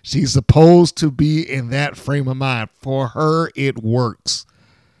shot. She's supposed to be in that frame of mind. For her, it works.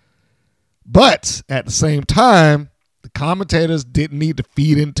 But at the same time, the commentators didn't need to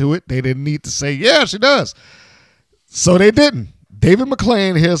feed into it. They didn't need to say, yeah, she does. So they didn't. David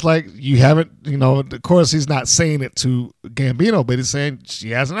McClain here's like, you haven't, of course he's not saying it to Gambino, but he's saying she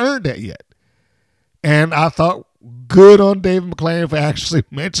hasn't earned that yet. And I thought good on David McClain for actually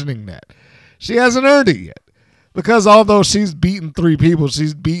mentioning that. She hasn't earned it yet. Because although she's beaten 3 people,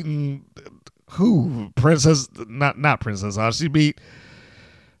 she's beaten Princess, not Princess, she beat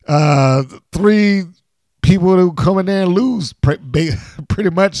 3 people who come in there and lose pretty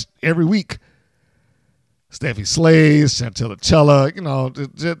much every week. Steffi Slays, Chantilla Cella,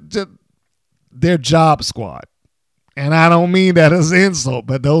 their job squad. And I don't mean that as an insult,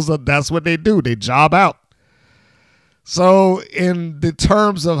 but that's what they do. They job out. So in the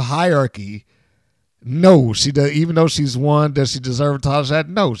terms of hierarchy, no, she does. Even though she's won, does she deserve a title shot?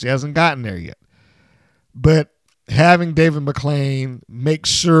 No, she hasn't gotten there yet. But having David McClain make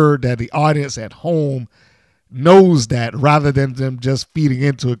sure that the audience at home knows that rather than them just feeding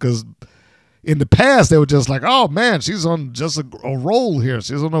into it, because in the past they were just like, oh man, she's on just a roll here.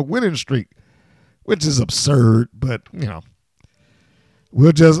 She's on a winning streak, which is absurd, but we'll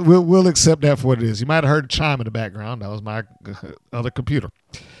accept that for what it is. You might have heard a chime in the background. That was my other computer.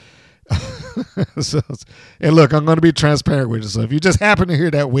 And look, I'm going to be transparent with you. So if you just happen to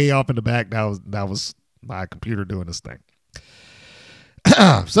hear that way off in the back, that was my computer doing this thing.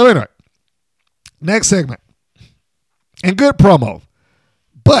 So anyway, next segment. And good promo.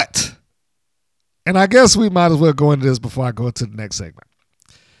 But, and I guess we might as well go into this before I go into the next segment.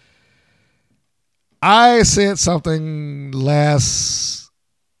 I said something last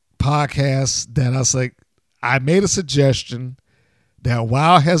podcast that I said, I made a suggestion that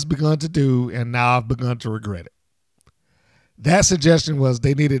WoW has begun to do, and now I've begun to regret it. That suggestion was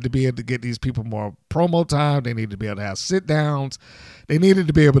they needed to be able to get these people more promo time. They needed to be able to have sit-downs. They needed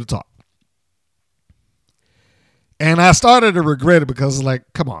to be able to talk. And I started to regret it because it's like,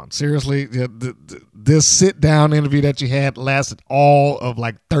 come on, seriously? This sit-down interview that you had lasted all of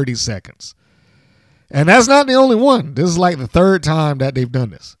like 30 seconds. And that's not the only one. This is like the 3rd time that they've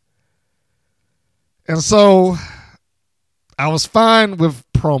done this. And so I was fine with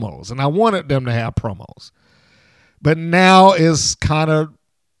promos, and I wanted them to have promos. But now it's the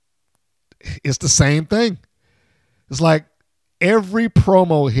same thing. It's like every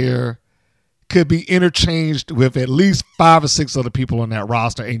promo here could be interchanged with at least 5 or 6 other people on that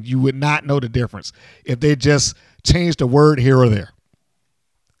roster, and you would not know the difference if they just changed a word here or there.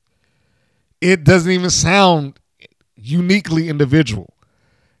 It doesn't even sound uniquely individual.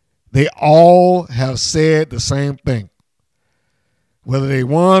 They all have said the same thing. Whether they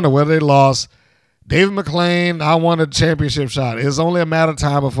won or whether they lost, David McClain, I want a championship shot. It's only a matter of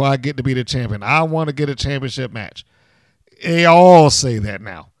time before I get to be the champion. I want to get a championship match. They all say that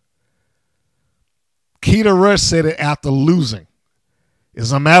now. Keita Rush said it after losing.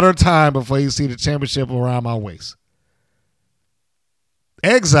 It's a matter of time before you see the championship around my waist.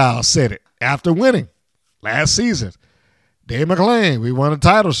 Exile said it after winning last season. Dave McClain, we won a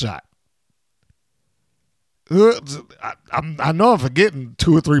title shot. I know I'm forgetting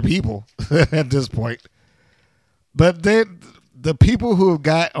 2 or 3 people at this point. But the people who have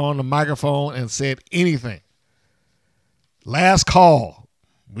got on the microphone and said anything. Last call.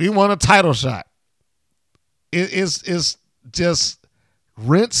 We won a title shot. It's just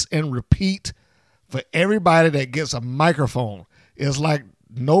rinse and repeat for everybody that gets a microphone. It's like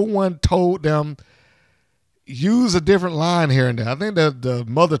no one told them, use a different line here and there. I think the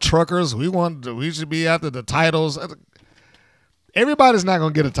mother truckers, we should be after the titles. Everybody's not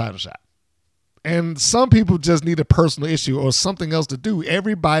going to get a title shot. And some people just need a personal issue or something else to do.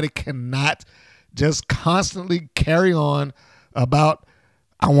 Everybody cannot just constantly carry on about,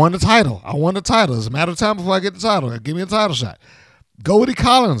 I won the title. I won the title. It's a matter of time before I get the title. Give me a title shot. Goldie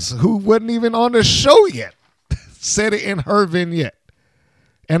Collins, who wasn't even on the show yet, said it in her vignette.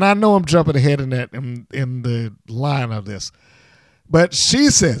 And I know I'm jumping ahead in the line of this. But she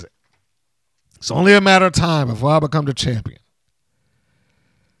says it. It's only a matter of time before I become the champion.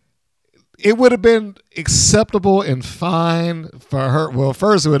 It would have been acceptable and fine for her. Well,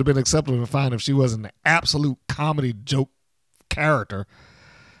 first it would have been acceptable and fine if she wasn't an absolute comedy joke character.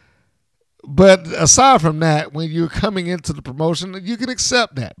 But aside from that, when you're coming into the promotion, you can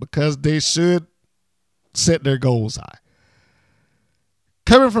accept that because they should set their goals high.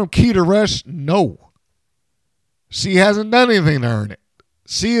 Coming from Keita Rush, no. She hasn't done anything to earn it.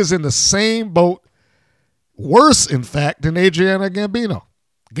 She is in the same boat, worse, in fact, than Adriana Gambino.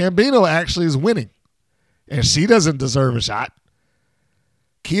 Gambino actually is winning, and she doesn't deserve a shot.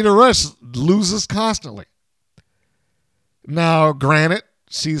 Keita Rush loses constantly. Now, granted,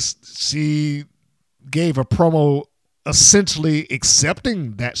 she gave a promo essentially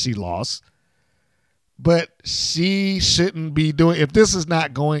accepting that she lost, but she shouldn't be doing, if this is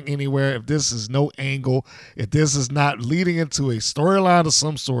not going anywhere, if this is no angle, if this is not leading into a storyline of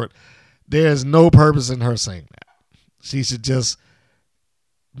some sort, there's no purpose in her saying that. She should just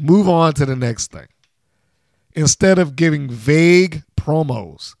move on to the next thing. Instead of giving vague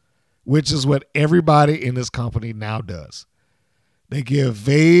promos, which is what everybody in this company now does. They give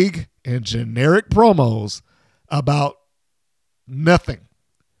vague and generic promos about nothing.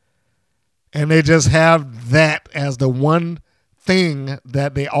 And they just have that as the one thing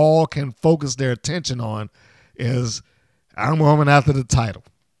that they all can focus their attention on is, I'm going after the title.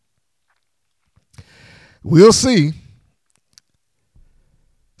 We'll see.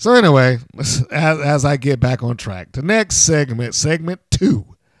 So anyway, as I get back on track, the next segment 2,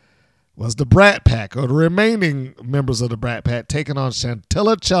 was the Brat Pack, or the remaining members of the Brat Pack, taking on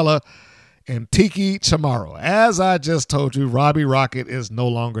Chantella Chella and Tiki Chamorro. As I just told you, Robbie Rocket is no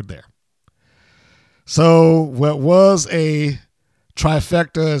longer there. So what was a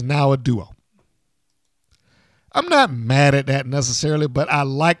trifecta is now a duo. I'm not mad at that necessarily, but I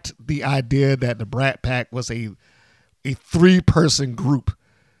liked the idea that the Brat Pack was a 3-person group.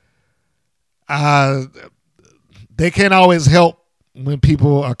 They can't always help when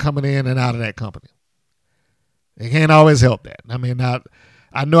people are coming in and out of that company. They can't always help that. I mean,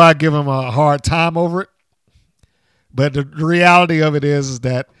 I know I give them a hard time over it, but the reality of it is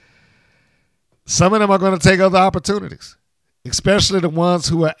that some of them are going to take other opportunities, especially the ones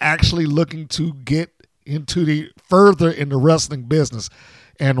who are actually looking to get into further in the wrestling business.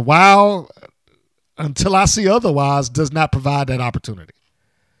 And WOW, until I see otherwise, does not provide that opportunity.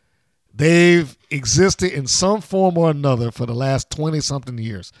 They've existed in some form or another for the last 20-something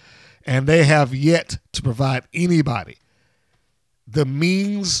years, and they have yet to provide anybody the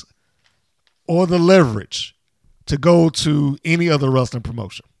means or the leverage to go to any other wrestling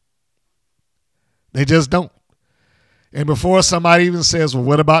promotion. They just don't. And before somebody even says, well,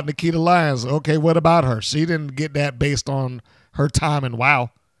 what about Nikita Lyons? Okay, what about her? She didn't get that based on her time in WOW.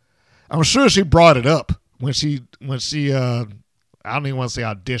 I'm sure she brought it up when she I don't even want to say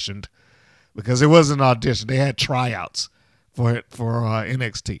auditioned, because it wasn't an audition. They had tryouts for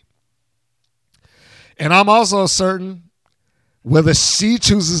NXT. And I'm also certain, whether she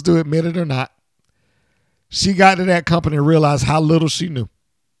chooses to admit it or not, she got to that company and realized how little she knew.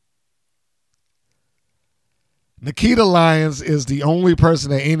 Nikita Lyons is the only person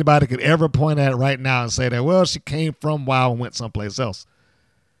that anybody could ever point at right now and say that, well, she came from WOW and went someplace else.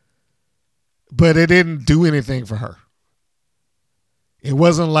 But it didn't do anything for her. It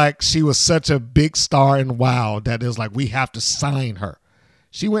wasn't like she was such a big star in WOW that it was like, we have to sign her.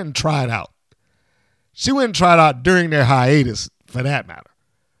 She went and tried out. She went and tried out during their hiatus, for that matter.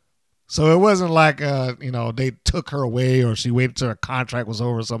 So it wasn't like, they took her away or she waited till her contract was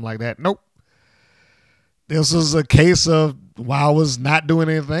over or something like that. Nope. This was a case of WOW was not doing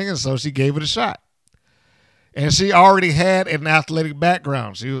anything, and so she gave it a shot. And she already had an athletic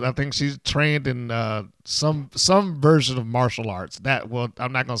background. I think she's trained in some version of martial arts.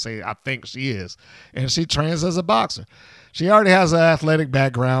 I'm not going to say I think she is. And she trains as a boxer. She already has an athletic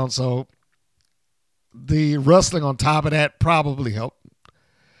background, so the wrestling on top of that probably helped.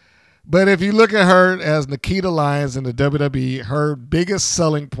 But if you look at her as Nikita Lyons in the WWE, her biggest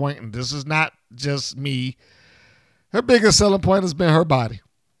selling point, and this is not just me, her biggest selling point has been her body.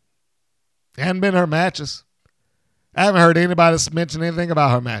 It hadn't been her matches. I haven't heard anybody mention anything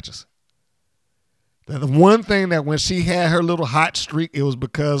about her matches. The one thing that when she had her little hot streak, it was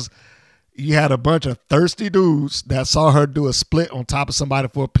because you had a bunch of thirsty dudes that saw her do a split on top of somebody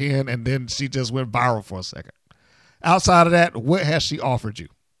for a pin, and then she just went viral for a second. Outside of that, what has she offered you?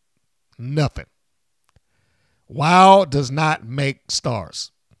 Nothing. WOW does not make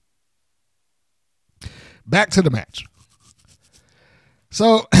stars. Back to the match.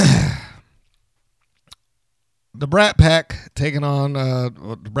 So, the Brat Pack taking on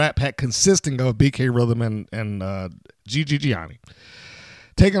the Brat Pack consisting of BK Rhythm and Gigi Gianni,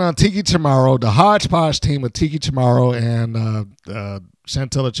 taking on Tiki Chamorro, the hodgepodge team of Tiki Chamorro and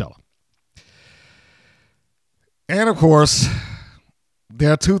Chantella Chella. And of course,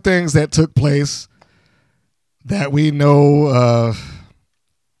 there are two things that took place that we know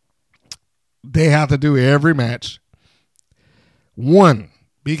they have to do every match. One,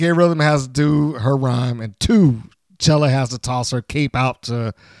 BK Rhythm has to do her rhyme, and two, Chella has to toss her cape out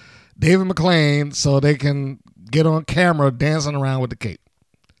to David McClain so they can get on camera dancing around with the cape.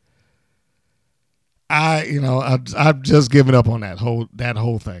 I've just given up on that whole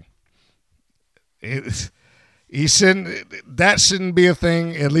thing. That shouldn't be a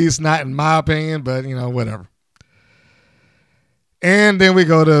thing, at least not in my opinion, but whatever. And then we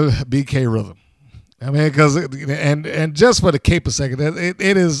go to BK Rhythm. I mean, because and just for the cape a second, it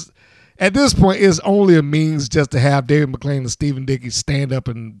is at this point is only a means just to have David McClain and Stephen Dickey stand up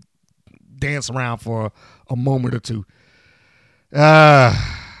and dance around for a moment or two.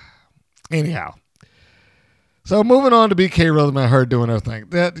 Anyhow. So moving on to BK Rhythm and her doing her thing.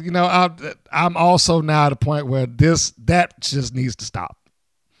 I'm also now at a point where that just needs to stop.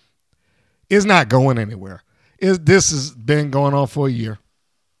 It's not going anywhere. This has been going on for a year.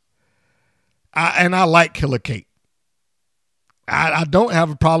 I like Killer Kate. I don't have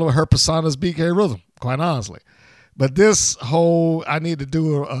a problem with her persona as BK Rhythm, quite honestly. But this whole I need to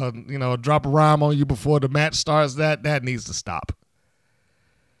do a drop a rhyme on you before the match starts, that needs to stop.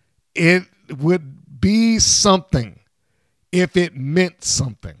 It would be something if it meant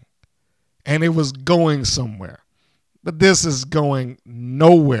something and it was going somewhere. But this is going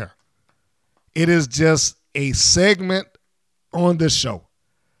nowhere. It is just a segment on this show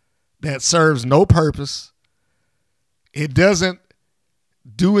that serves no purpose. It doesn't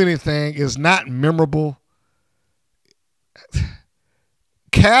do anything. It's not memorable.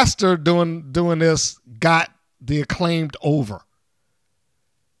 Caster doing this got the Acclaimed over.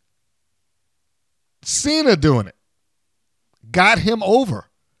 Cena doing it got him over.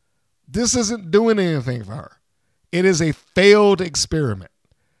 This isn't doing anything for her. It is a failed experiment.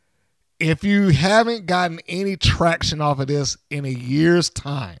 If you haven't gotten any traction off of this in a year's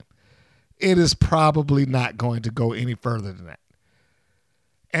time, it is probably not going to go any further than that.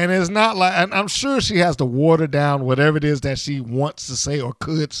 And it's not like, and I'm sure she has to water down whatever it is that she wants to say or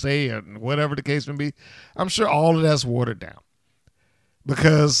could say, or whatever the case may be. I'm sure all of that's watered down.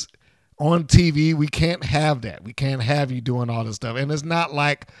 Because on TV, we can't have that. We can't have you doing all this stuff. And it's not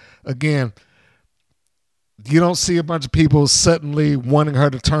like, again, you don't see a bunch of people suddenly wanting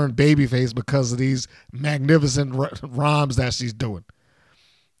her to turn babyface because of these magnificent rhymes that she's doing.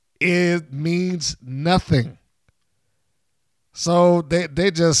 It means nothing. So they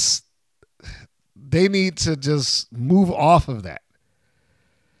need to just move off of that.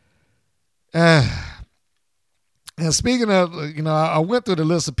 And speaking of, I went through the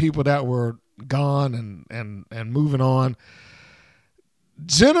list of people that were gone and moving on.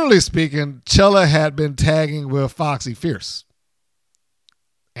 Generally speaking, Chella had been tagging with Foxy Fierce.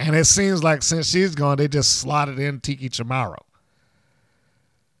 And it seems like since she's gone, they just slotted in Tiki Chamorro.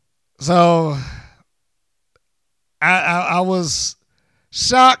 So I was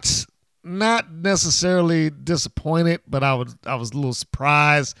shocked, not necessarily disappointed, but I was a little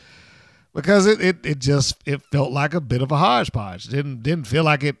surprised. Because it felt like a bit of a hodgepodge. Didn't feel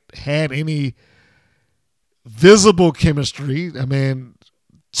like it had any visible chemistry. I mean,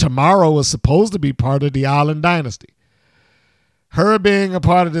 Chamorro was supposed to be part of the Island Dynasty. Her being a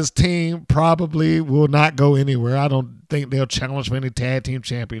part of this team probably will not go anywhere. I don't think they'll challenge for any tag team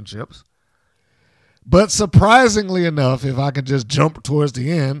championships. But surprisingly enough, if I can just jump towards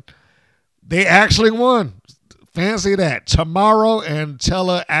the end, they actually won. Fancy that. Chamorro and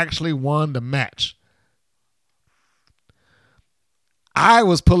Chella actually won the match. I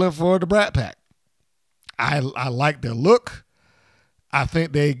was pulling for the Brat Pack. I like their look. I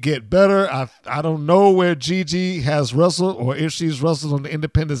think they get better. I don't know where Gigi has wrestled or if she's wrestled on the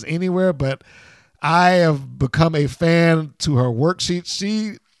independents anywhere, but I have become a fan to her worksheet.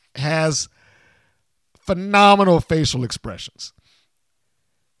 She has phenomenal facial expressions.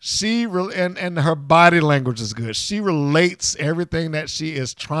 And her body language is good. She relates everything that she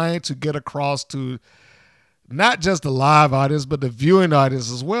is trying to get across to not just the live audience, but the viewing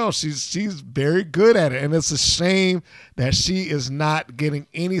audience as well. She's very good at it. And it's a shame that she is not getting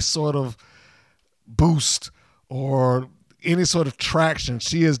any sort of boost or any sort of traction.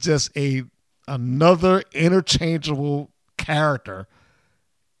 She is just another interchangeable character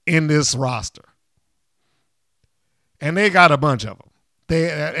in this roster. And they got a bunch of them.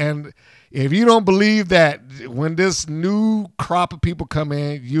 And if you don't believe that, when this new crop of people come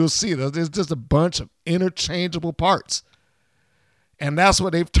in, you'll see that there's just a bunch of interchangeable parts. And that's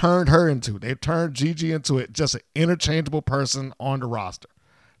what they've turned her into. They've turned Gigi into just an interchangeable person on the roster.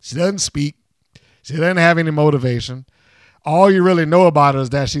 She doesn't speak. She doesn't have any motivation. All you really know about her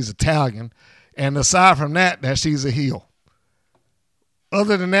is that she's Italian. And aside from that she's a heel.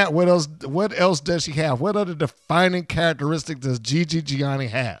 Other than that, what else does she have? What other defining characteristic does Gigi Gianni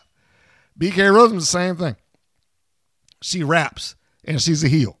have? BK Rhythm, the same thing. she raps, and she's a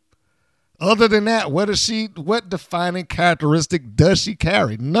heel. Other than that, what defining characteristic does she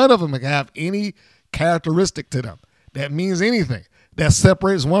carry? None of them have any characteristic to them that means anything, that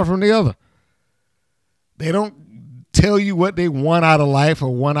separates one from the other. They don't tell you what they want out of life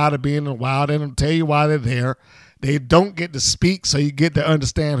or want out of being in the wild. They don't tell you why they're there. They don't get to speak, so you get to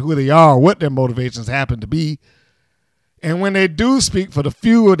understand who they are, what their motivations happen to be. And when they do speak, for the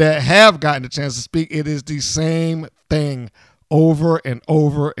few that have gotten the chance to speak, it is the same thing over and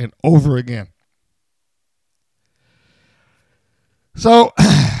over and over again. So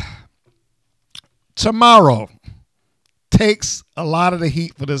tomorrow takes a lot of the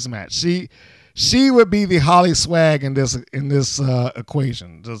heat for this match. She would be the Holly Swag in this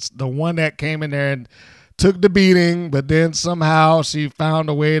equation. Just the one that came in there and took the beating, but then somehow she found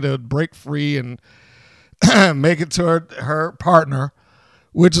a way to break free and make it to her partner,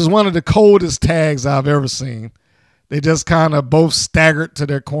 which is one of the coldest tags I've ever seen. They just kind of both staggered to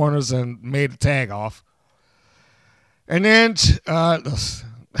their corners and made the tag off. And then, I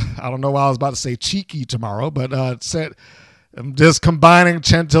don't know why I was about to say cheeky tomorrow, but I'm just combining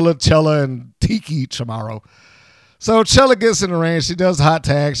Chantilla, Chella, and Tiki tomorrow. So Chella gets in the ring. She does hot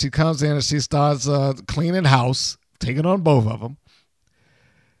tag. She comes in and she starts cleaning house, taking on both of them.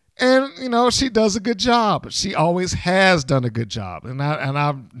 And, she does a good job. She always has done a good job. And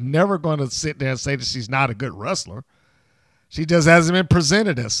I'm never going to sit there and say that she's not a good wrestler. She just hasn't been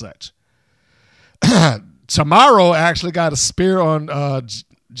presented as such. Tomorrow actually got a spear on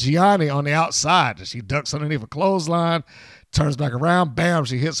Gianni on the outside. She ducks underneath a clothesline, turns back around, bam,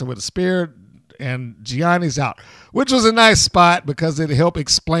 she hits her with a spear, and Gianni's out, which was a nice spot because it helped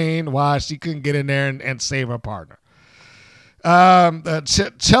explain why she couldn't get in there and save her partner.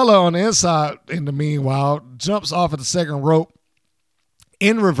 Chella on the inside, in the meanwhile, jumps off at the second rope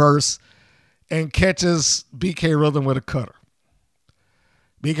in reverse and catches BK Rhythm with a cutter.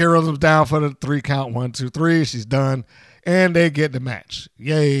 BK Rhythm's down for the 3 count. 1, 2, 3. She's done. And they get the match.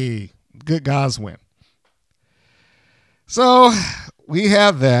 Yay. Good guys win. So we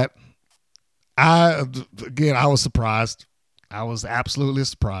have that. I was surprised. I was absolutely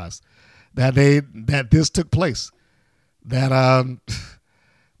surprised that this took place. That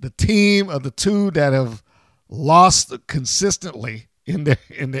the team of the two that have lost consistently in their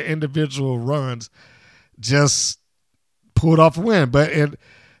individual runs just pulled off a win. But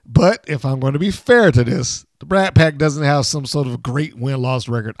if I'm going to be fair to this, the Brat Pack doesn't have some sort of great win-loss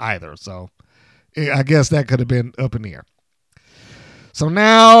record either. So I guess that could have been up in the air. So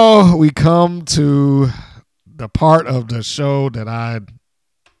now we come to the part of the show that I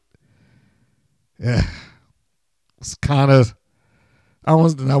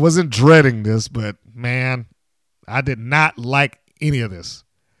wasn't dreading this, but man, I did not like any of this.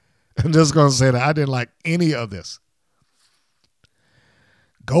 I'm just going to say that I didn't like any of this.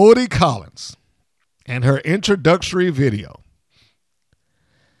 Goldie Collins and her introductory video.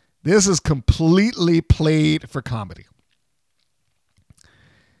 This is completely played for comedy.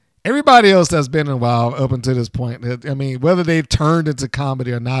 Everybody else that's been in a while up until this point, I mean, whether they've turned into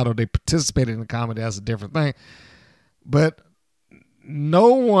comedy or not, or they participated in comedy, that's a different thing. But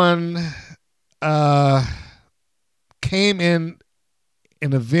no one came in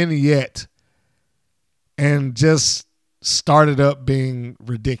a vignette and just started up being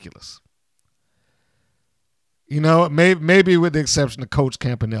ridiculous. Maybe with the exception of Coach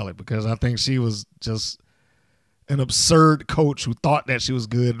Campanelli, because I think she was just an absurd coach who thought that she was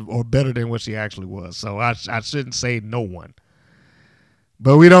good or better than what she actually was. So I shouldn't say no one.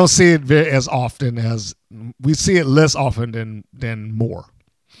 But we don't see it as often as we see it less often than more.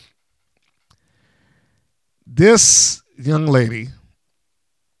 This young lady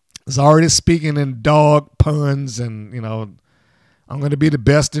is already speaking in dog puns and, I'm going to be the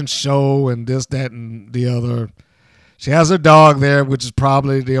best in show and this, that, and the other. She has her dog there, which is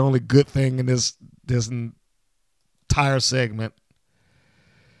probably the only good thing in this entire segment.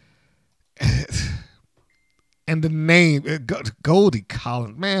 And the name, Goldie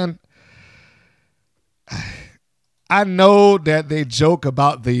Collins, man. I know that they joke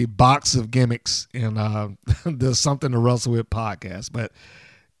about the box of gimmicks in the Something to Wrestle With podcast, but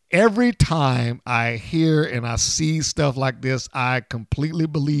every time I hear and I see stuff like this, I completely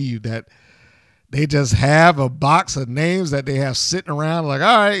believe that they just have a box of names that they have sitting around like,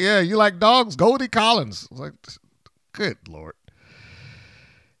 all right, yeah, you like dogs? Goldie Collins. It's like, good Lord.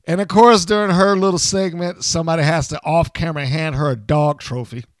 And, of course, during her little segment, somebody has to off-camera hand her a dog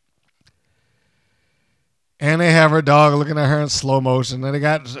trophy. And they have her dog looking at her in slow motion. And they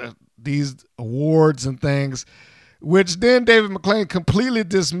got these awards and things. which then David McClain completely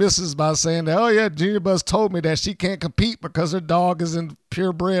dismisses by saying that, oh yeah, Junior Buzz told me that she can't compete because her dog is in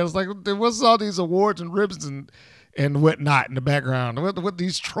purebred. It's like, what's all these awards and ribbons and whatnot in the background? What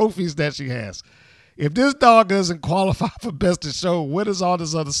these trophies that she has? If this dog doesn't qualify for Best in Show, what is all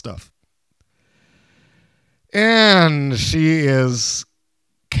this other stuff? And she is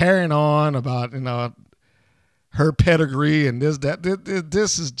carrying on about, her pedigree and this, that.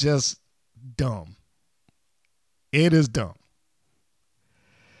 This is just dumb. It is dumb.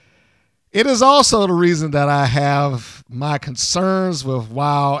 It is also the reason that I have my concerns with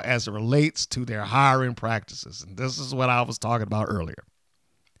WOW as it relates to their hiring practices. And this is what I was talking about earlier.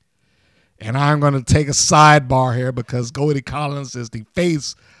 And I'm going to take a sidebar here because Goldie Collins is the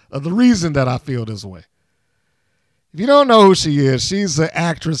face of the reason that I feel this way. If you don't know who she is, she's an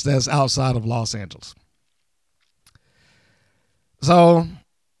actress that's outside of Los Angeles. So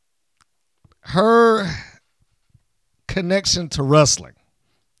her connection to wrestling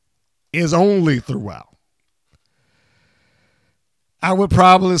is only through WOW. I would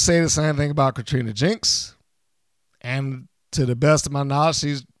probably say the same thing about Katrina Jinx. And to the best of my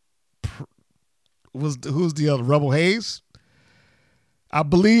knowledge, who's the other? Rebel Hayes. I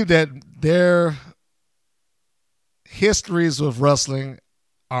believe that their histories with wrestling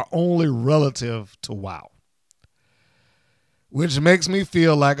are only relative to WOW, which makes me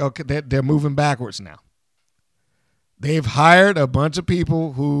feel like, okay, that they're moving backwards now. They've hired a bunch of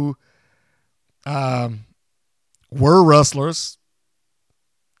people who were wrestlers.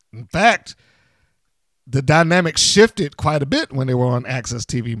 In fact, the dynamic shifted quite a bit when they were on Access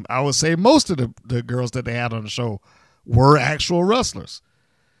TV. I would say most of the girls that they had on the show were actual wrestlers.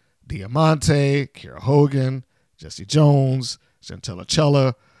 Diamante, Kiera Hogan, Jesse Jones, Chantella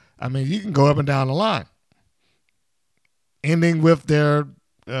Chella. I mean, you can go up and down the line. Ending with their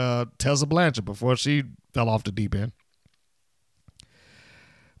Tessa Blanchard before she fell off the deep end.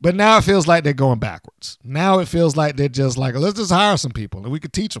 But now it feels like they're going backwards. Now it feels like they're just like, let's just hire some people and we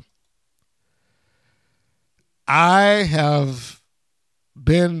could teach them. I have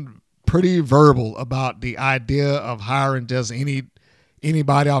been pretty verbal about the idea of hiring just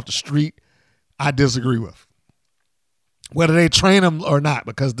anybody off the street. I disagree with. Whether they train them or not,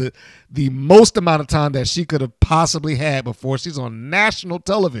 because the most amount of time that she could have possibly had before she's on national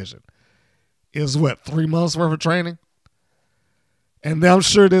television is 3 months worth of training? And I'm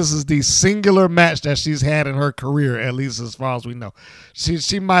sure this is the singular match that she's had in her career, at least as far as we know.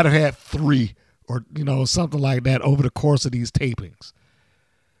 She might have had 3 or, something like that over the course of these tapings.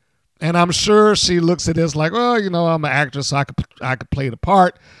 And I'm sure she looks at this like, well, I'm an actress, so I could play the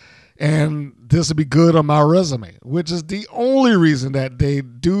part. And this would be good on my resume, which is the only reason that they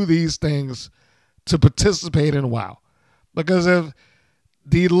do these things to participate in WOW. Because if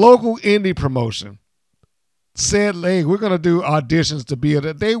the local indie promotion said, hey, we're going to do auditions to be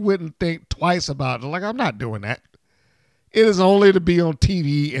it, they wouldn't think twice about it. Like, I'm not doing that. It is only to be on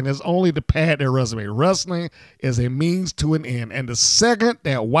TV and it's only to pad their resume. Wrestling is a means to an end. And the second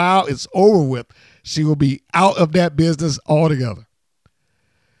that WOW is over with, she will be out of that business altogether.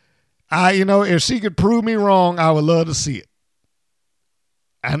 If she could prove me wrong, I would love to see it.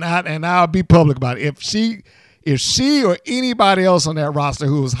 And I'll be public about it. If she or anybody else on that roster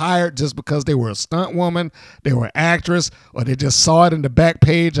who was hired just because they were a stunt woman, they were an actress, or they just saw it in the back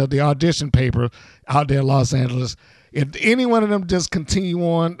page of the audition paper out there in Los Angeles, if any one of them just continue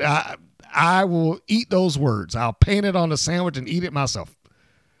on, I will eat those words. I'll paint it on a sandwich and eat it myself.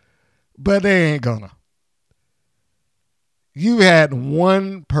 But they ain't gonna. You had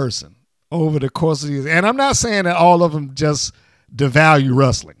one person over the course of these, and I'm not saying that all of them just devalue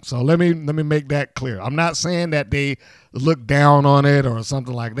wrestling. So let me make that clear. I'm not saying that they look down on it or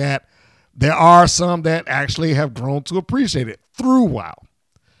something like that. There are some that actually have grown to appreciate it through WOW.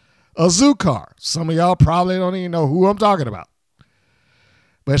 Azukar, some of y'all probably don't even know who I'm talking about.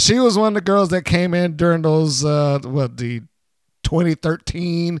 But she was one of the girls that came in during those, the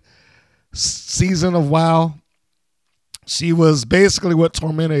 2013 season of WOW. She was basically what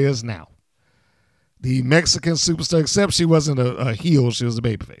Tormenta is now. The Mexican superstar, except she wasn't a heel, she was a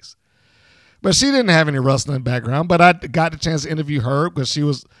babyface. But she didn't have any wrestling background, but I got the chance to interview her because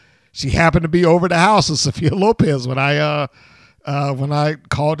she happened to be over the house of Sophia Lopez when I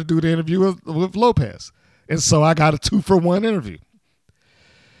called to do the interview with Lopez. And so I got a 2-for-1 interview.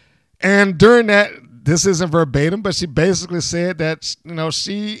 And during that, this isn't verbatim, but she basically said that,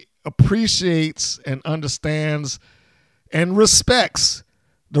 she appreciates and understands and respects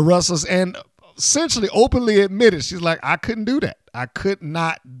the wrestlers and essentially openly admitted, she's like, I couldn't do that. I could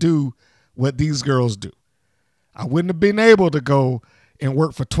not do what these girls do. I wouldn't have been able to go and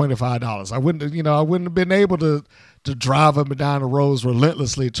work for $25. I wouldn't have been able to drive up and down the roads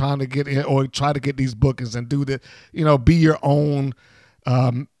relentlessly trying to get in or try to get these bookings and do the, be your own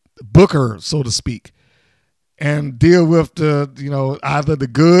booker, so to speak, and deal with the, either the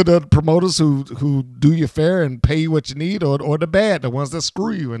good of the promoters who do you fair and pay you what you need, or the bad, the ones that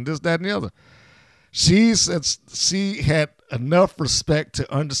screw you and this, that, and the other. She had enough respect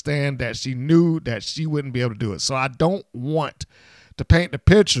to understand that she knew that she wouldn't be able to do it. So I don't want to paint the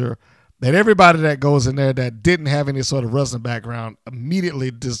picture that everybody that goes in there that didn't have any sort of wrestling background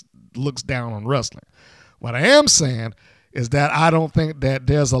immediately just looks down on wrestling. What I am saying is that I don't think that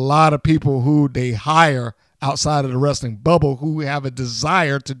there's a lot of people who they hire outside of the wrestling bubble who have a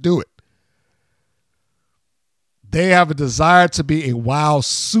desire to do it. They have a desire to be a wild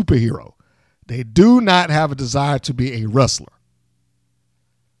superhero. They do not have a desire to be a wrestler.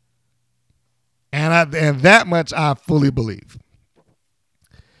 And that much I fully believe.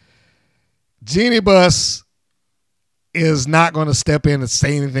 Jeannie Buss is not going to step in and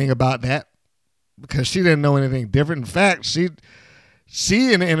say anything about that because she didn't know anything different. In fact, she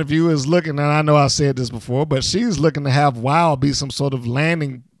in the interview is looking, and I know I said this before, but she's looking to have WOW be some sort of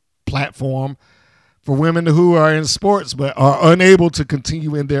landing platform for women who are in sports but are unable to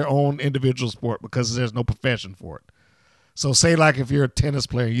continue in their own individual sport because there's no profession for it. So say like if you're a tennis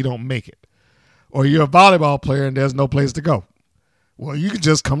player, you don't make it. Or you're a volleyball player and there's no place to go. Well, you can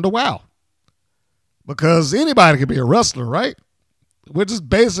just come to WOW. Because anybody can be a wrestler, right? Which is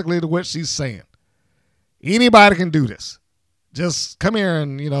basically what she's saying. Anybody can do this. Just come here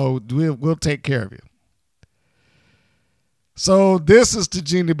and, we'll take care of you. So this is to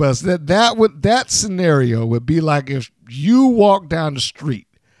Jeannie Buss. That scenario would be like if you walked down the street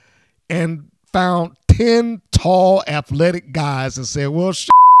and found 10 tall, athletic guys and said, well,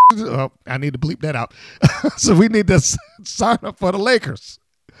 I need to bleep that out. So we need to sign up for the Lakers.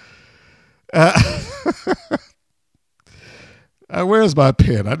 Where's my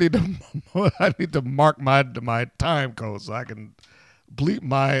pen? I need to mark my time code so I can bleep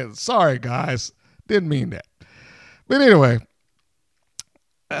my. Sorry, guys, didn't mean that. But anyway,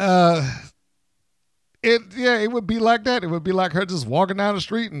 it would be like that. It would be like her just walking down the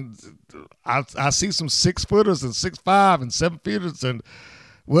street and I see some 6-footers and 6'5" and 7-footers and.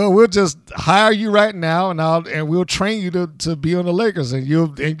 Well, we'll just hire you right now, and we'll train you to be on the Lakers, and you'll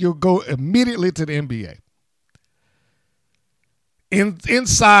go immediately to the NBA.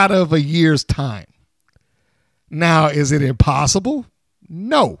 Inside of a year's time. Now, is it impossible?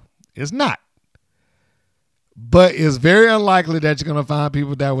 No, it's not. But it's very unlikely that you're going to find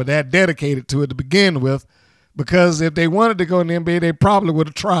people that were that dedicated to it to begin with, because if they wanted to go in the NBA, they probably would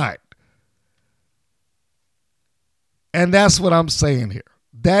have tried. And that's what I'm saying here.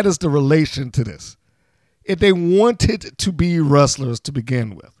 That is the relation to this. If they wanted to be wrestlers to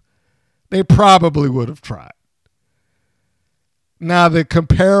begin with, they probably would have tried. Now, the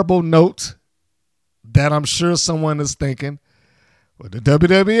comparable note that I'm sure someone is thinking, well, the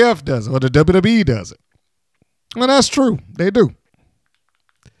WWF does it, or the WWE does it. Well, that's true. They do.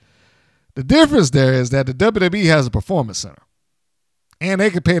 The difference there is that the WWE has a performance center, and they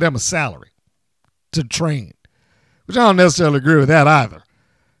can pay them a salary to train, which I don't necessarily agree with that either.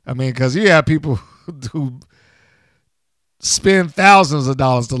 I mean, because you have people who spend thousands of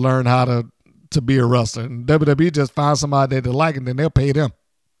dollars to learn how to be a wrestler. And WWE just finds somebody they like and then they'll pay them.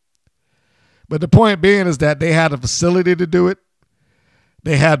 But the point being is that they had the facility to do it.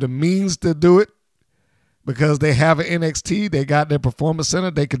 They had the means to do it because they have an NXT. They got their performance center.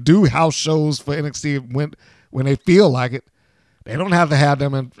 They could do house shows for NXT when they feel like it. They don't have to have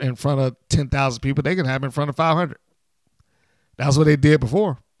them in front of 10,000 people. They can have them in front of 500. That's what they did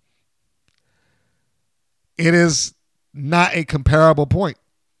before. It is not a comparable point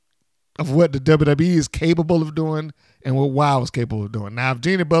of what the WWE is capable of doing and what WOW is capable of doing. Now, if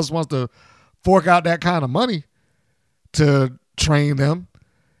Jeannie Buss wants to fork out that kind of money to train them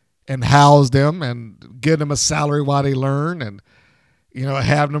and house them and give them a salary while they learn and,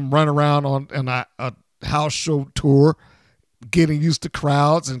 have them run around on a house show tour, getting used to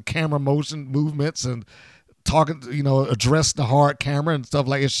crowds and camera motion movements and talking, address the hard camera and stuff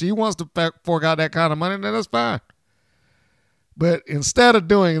like that. If she wants to fork out that kind of money, then that's fine. But instead of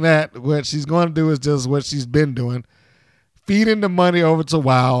doing that, what she's going to do is just what she's been doing, feeding the money over to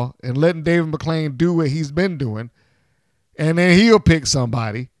WOW and letting David McClain do what he's been doing. And then he'll pick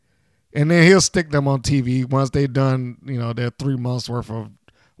somebody and then he'll stick them on TV once they've done, their 3 months worth of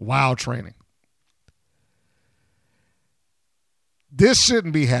WOW training. This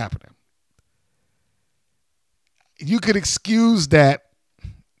shouldn't be happening. You could excuse that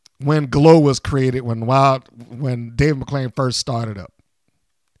when Glow was created, when Dave McClain first started up.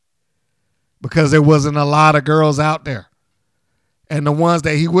 because there wasn't a lot of girls out there. And the ones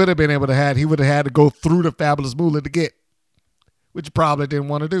that he would have been able to have, he would have had to go through the Fabulous Moolah to get, which he probably didn't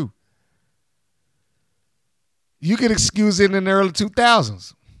want to do. You could excuse it in the early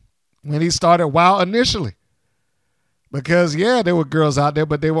 2000s when he started WOW initially. Because, yeah, there were girls out there,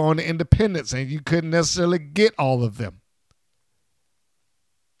 but they were on the independents, and you couldn't necessarily get all of them.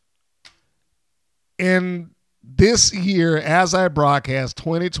 In this year, as I broadcast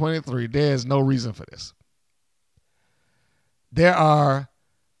 2023, there is no reason for this. There are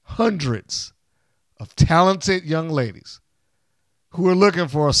hundreds of talented young ladies who are looking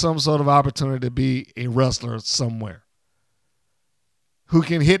for some sort of opportunity to be a wrestler somewhere, who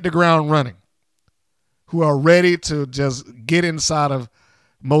can hit the ground running, who are ready to just get inside of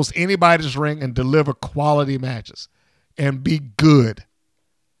most anybody's ring and deliver quality matches and be good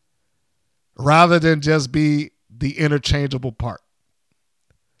rather than just be the interchangeable part.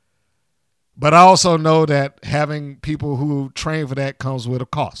 But I also know that having people who train for that comes with a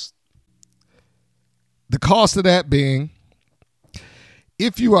cost. The cost of that being,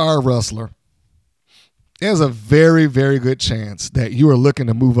 if you are a wrestler, there's a very, very good chance that you are looking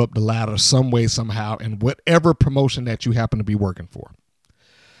to move up the ladder some way, somehow, in whatever promotion that you happen to be working for.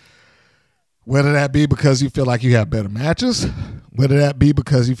 Whether that be because you feel like you have better matches, whether that be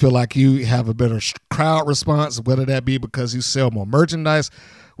because you feel like you have a better crowd response, whether that be because you sell more merchandise,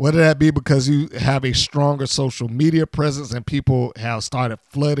 whether that be because you have a stronger social media presence and people have started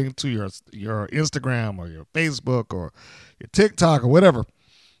flooding to your Instagram or your Facebook or your TikTok or whatever.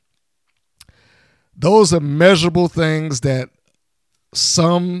 Those are measurable things that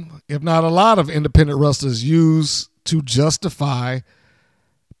some, if not a lot of independent wrestlers use to justify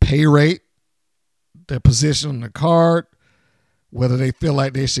pay rate, their position on the card, whether they feel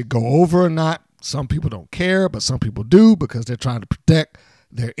like they should go over or not. Some people don't care, but some people do because they're trying to protect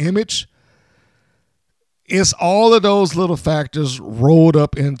their image. It's all of those little factors rolled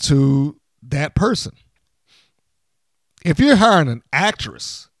up into that person. If you're hiring an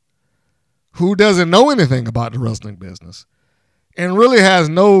actress who doesn't know anything about the wrestling business and really has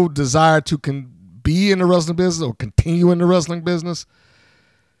no desire to be in the wrestling business or continue in the wrestling business,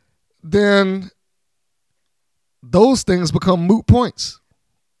 then those things become moot points.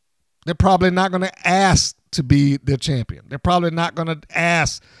 They're probably not going to ask to be the champion. They're probably not going to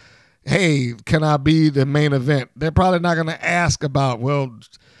ask, hey, can I be the main event? They're probably not going to ask about, well,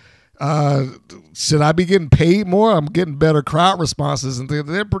 should I be getting paid more? I'm getting better crowd responses. And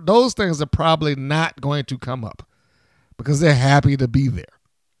those things are probably not going to come up because they're happy to be there.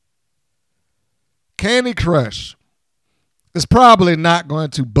 Candy Crush is probably not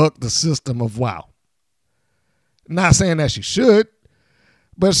going to buck the system of WOW. Not saying that she should,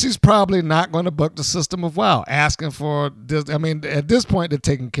 but she's probably not going to buck the system of WOW, asking for this. I mean, at this point, they're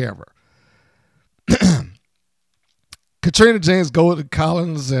taking care of her. Katrina James, Golden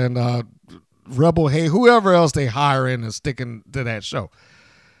Collins, and Rebel Hay, whoever else they hire in and sticking to that show,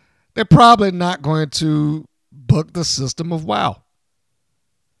 they're probably not going to buck the system of WOW.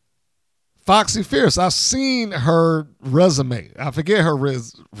 Foxy Fierce, I've seen her resume. I forget her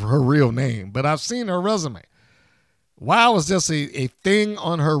real name, but I've seen her resume. WOW is just a thing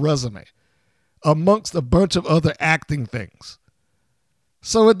on her resume amongst a bunch of other acting things.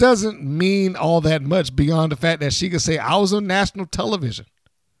 So it doesn't mean all that much beyond the fact that she can say, I was on national television.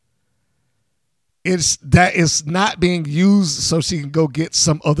 It's not being used so she can go get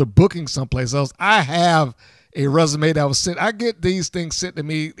some other booking someplace else. I have a resume that was sent. I get these things sent to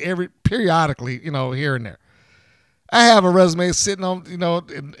me periodically, here and there. I have a resume sitting on,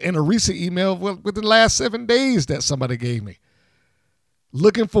 in a recent email within the last 7 days that somebody gave me.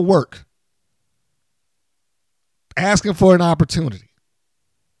 Looking for work. Asking for an opportunity.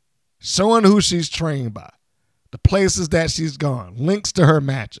 Showing who she's trained by. The places that she's gone. Links to her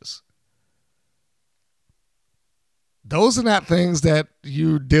matches. Those are not things that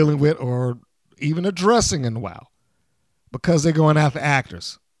you're dealing with or even addressing in WOW. Because they're going after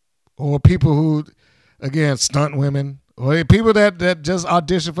actors. Or people who, again, stunt women. Or people that just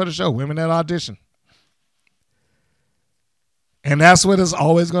audition for the show. Women that audition. And that's what it's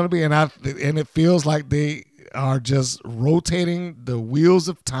always going to be. And it feels like they are just rotating the wheels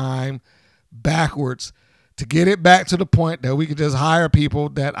of time backwards to get it back to the point that we can just hire people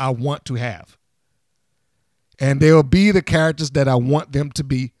that I want to have. And they'll be the characters that I want them to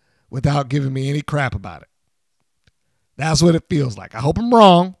be without giving me any crap about it. That's what it feels like. I hope I'm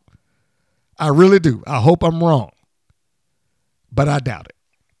wrong. I really do. I hope I'm wrong. But I doubt it.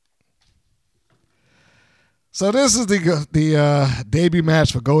 So this is the debut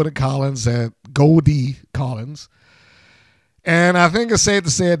match for Goldie Collins. And I think it's safe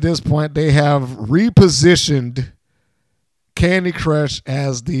to say at this point they have repositioned Candy Crush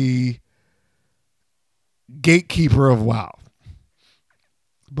as the gatekeeper of WoW.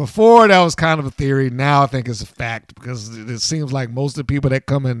 Before, that was kind of a theory. Now I think it's a fact because it seems like most of the people that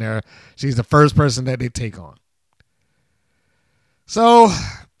come in there, she's the first person that they take on. So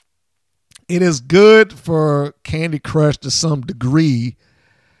it is good for Candy Crush to some degree,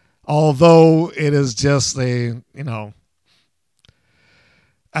 although it is just I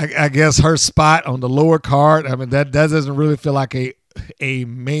guess her spot on the lower card. I mean, that doesn't really feel like a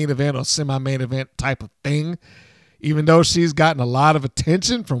main event or semi-main event type of thing. Even though she's gotten a lot of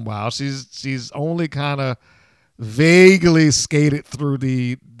attention from WoW, she's only kind of vaguely skated through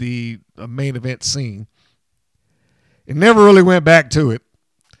the main event scene. It never really went back to it.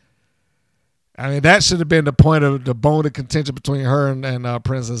 I mean, that should have been the point of the bone of contention between her and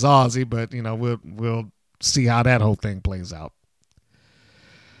Princess Aussie, but we'll see how that whole thing plays out.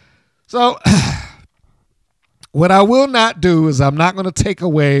 So, what I will not do is I'm not going to take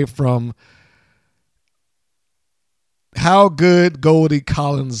away from how good Goldie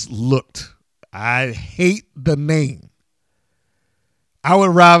Collins looked. I hate the name. I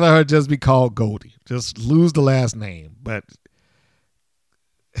would rather her just be called Goldie. Just lose the last name. But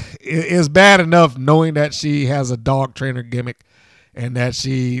it's bad enough knowing that she has a dog trainer gimmick and that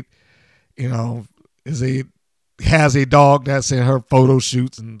she, has a dog that's in her photo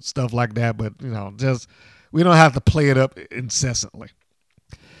shoots and stuff like that. But, just we don't have to play it up incessantly.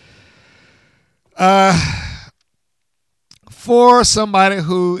 For somebody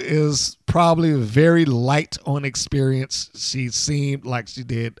who is probably very light on experience, she seemed like she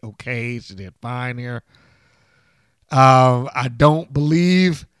did okay. She did fine here. I don't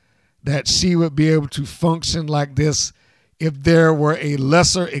believe that she would be able to function like this if there were a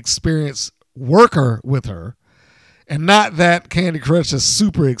lesser experienced worker with her. And not that Candy Crush is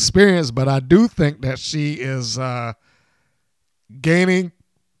super experienced, but I do think that she is gaining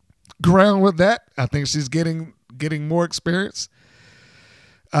ground with that. I think she's getting more experience.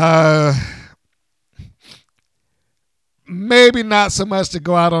 Maybe not so much to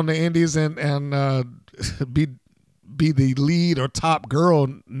go out on the indies and be the lead or top girl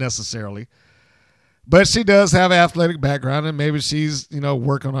necessarily, but she does have an athletic background, and maybe she's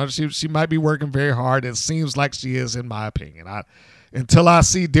working on it. She might be working very hard. It seems like she is, in my opinion. Until I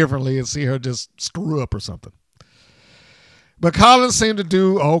see differently and see her just screw up or something. But Collins seemed to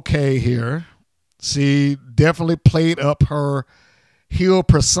do okay here. She definitely played up her heel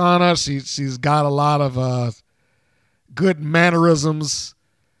persona. She's got a lot of good mannerisms.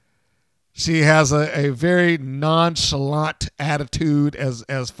 She has a very nonchalant attitude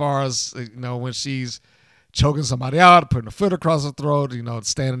as far as when she's choking somebody out, putting a foot across her throat,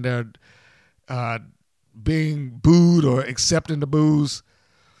 standing there being booed or accepting the boos.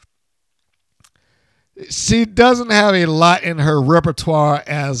 She doesn't have a lot in her repertoire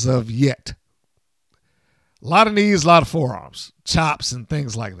as of yet. A lot of knees, a lot of forearms, chops, and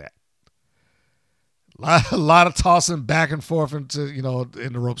things like that. A lot of tossing back and forth into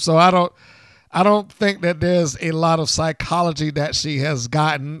in the rope. So I don't think that there's a lot of psychology that she has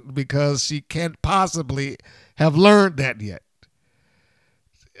gotten because she can't possibly have learned that yet.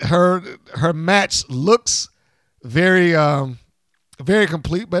 Her match looks very very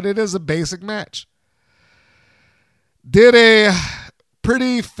complete, but it is a basic match. Did a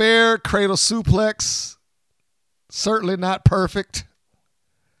pretty fair cradle suplex. Certainly not perfect.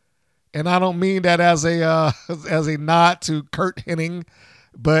 And I don't mean that as a nod to Kurt Hennig,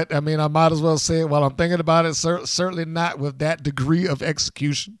 but I mean, I might as well say it while I'm thinking about it. Certainly not with that degree of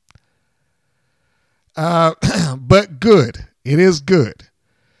execution. But good. It is good.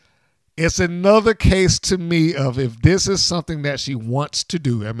 It's another case to me of if this is something that she wants to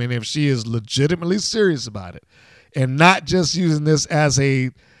do. I mean, if she is legitimately serious about it and not just using this as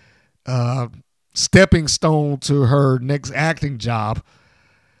a stepping stone to her next acting job,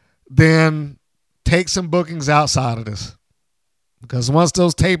 then take some bookings outside of this. Because once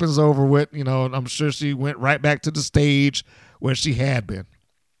those tapings over with, I'm sure she went right back to the stage where she had been.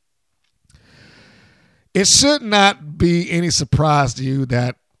 It should not be any surprise to you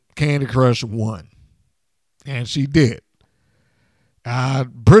that Candy Crush won. And she did. I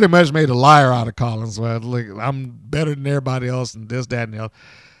pretty much made a liar out of Collins. Well, look, I'm better than everybody else and this, that, and the other.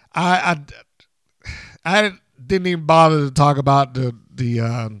 I didn't even bother to talk about the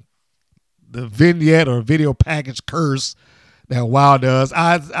vignette or video package curse that WoW does.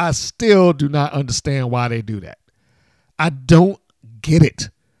 I still do not understand why they do that. I don't get it.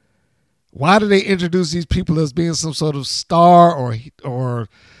 Why do they introduce these people as being some sort of star or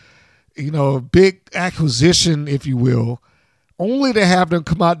big acquisition, if you will, only to have them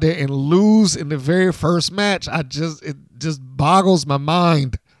come out there and lose in the very first match. It just boggles my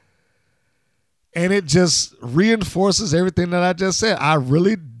mind. And it just reinforces everything that I just said. I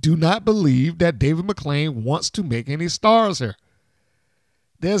really do not believe that David McLean wants to make any stars here.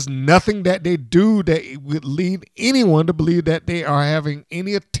 There's nothing that they do that would lead anyone to believe that they are having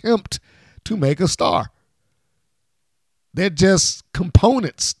any attempt to make a star. They're just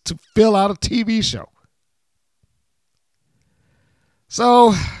components to fill out a TV show.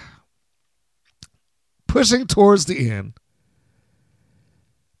 So, pushing towards the end,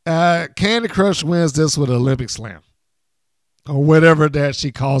 Candy Crush wins this with an Olympic Slam, or whatever that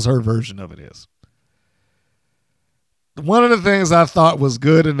she calls her version of it is. One of the things I thought was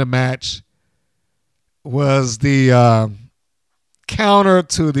good in the match was the counter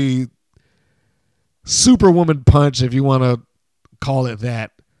to the Superwoman punch, if you want to call it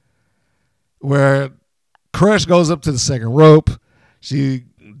that, where Crush goes up to the second rope. She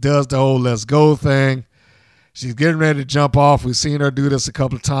does the old let's go thing. She's getting ready to jump off. We've seen her do this a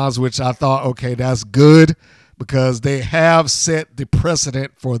couple of times, which I thought, okay, that's good because they have set the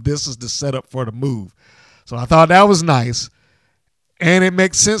precedent for this is the setup for the move. So I thought that was nice. And it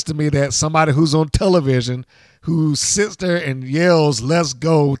makes sense to me that somebody who's on television who sits there and yells, let's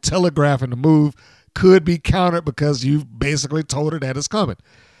go, telegraphing the move, could be countered because you've basically told her that it's coming.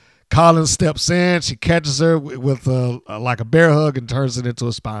 Collins steps in. She catches her with like a bear hug and turns it into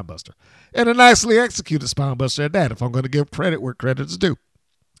a spine buster. And a nicely executed spine buster at that, if I'm going to give credit where credit is due.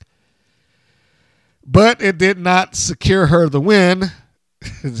 But it did not secure her the win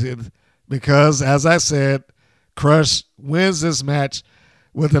because, as I said, Crush wins this match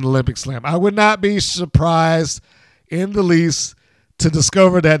with an Olympic Slam. I would not be surprised in the least to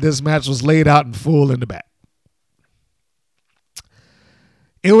discover that this match was laid out in full in the back.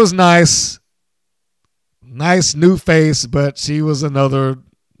 It was nice. Nice new face, but she was another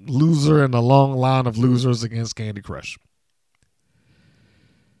loser in a long line of losers against Candy Crush.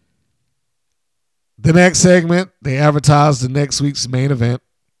 The next segment, they advertised the next week's main event,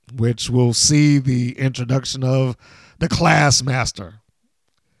 which will see the introduction of the Class Master.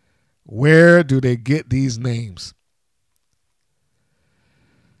 Where do they get these names?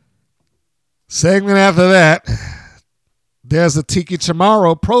 Segment after that, there's a Tiki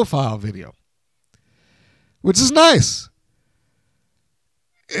Chamorro profile video, which is nice.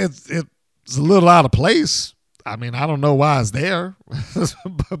 It's a little out of place. I mean, I don't know why it's there,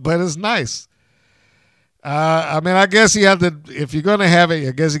 but it's nice. I mean, I guess you have to, if you're going to have it,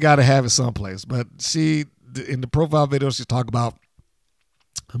 I guess you got to have it someplace. But she, in the profile video, she talked about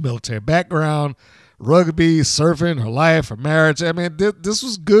her military background, rugby, surfing, her life, her marriage. I mean, this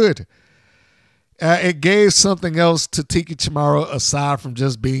was good. It gave something else to Tiki Chamorro aside from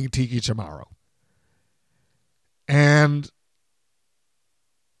just being Tiki Chamorro. And,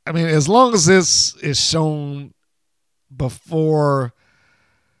 I mean, as long as this is shown before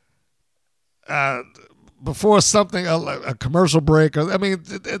something, a commercial break, or, I mean,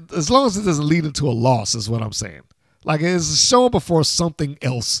 as long as it doesn't lead into a loss is what I'm saying. Like, it's shown before something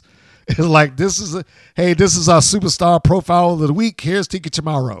else. It's like, this is our superstar profile of the week. Here's Tiki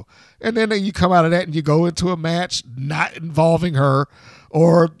Chamorro. And then you come out of that and you go into a match not involving her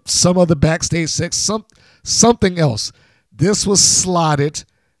or some other backstage sex, something else. This was slotted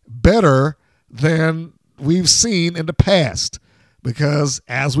better than we've seen in the past because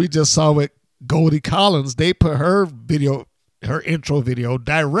as we just saw with Goldie Collins, they put her intro video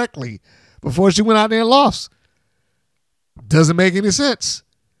directly before she went out there and lost. Doesn't make any sense.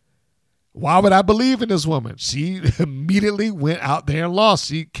 Why would I believe in this woman? She immediately went out there and lost.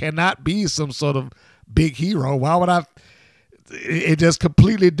 She cannot be some sort of big hero. Why would I? It just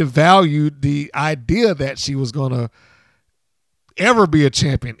completely devalued the idea that she was going to ever be a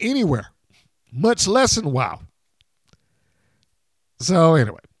champion anywhere, much less in WoW. So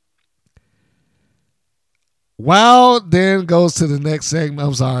anyway, WoW then goes to the next segment.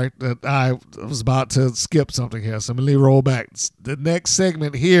 I'm sorry, I was about to skip something here, so let me roll back. The next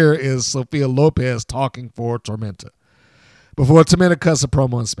segment here is Sofia Lopez talking for Tormenta before Tormenta cuts a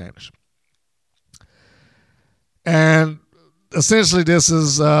promo in Spanish. And essentially this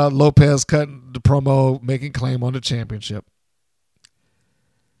is Lopez cutting the promo, making claim on the championship.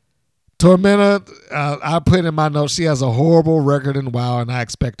 Tormenta, I put in my notes, she has a horrible record in WoW, and I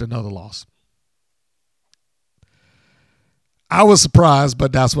expect another loss. I was surprised,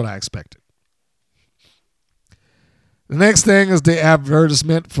 but that's what I expected. The next thing is the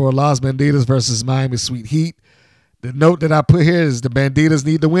advertisement for Las Banditas versus Miami Sweet Heat. The note that I put here is the Banditas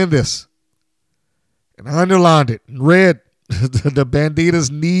need to win this. And I underlined it in red. The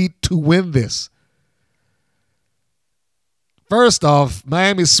Banditas need to win this. First off,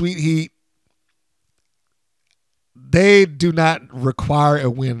 Miami Sweet Heat, they do not require a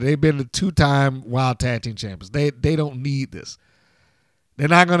win. They've been the 2-time Wild Tag Team Champions. They don't need this. They're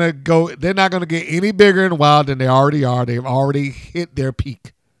not gonna get any bigger and wild than they already are. They've already hit their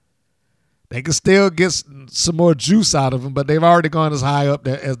peak. They can still get some more juice out of them, but they've already gone as high up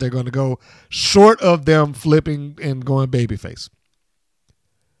as they're going to go, short of them flipping and going babyface.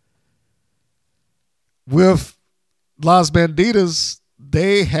 With Las Banditas,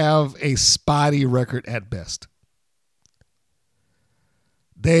 they have a spotty record at best.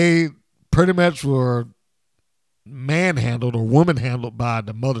 They pretty much were manhandled or woman-handled by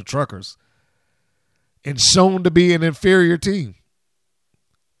the Mother Truckers and shown to be an inferior team.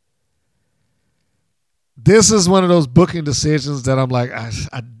 This is one of those booking decisions that I'm like,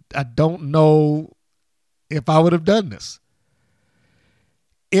 I don't know if I would have done this.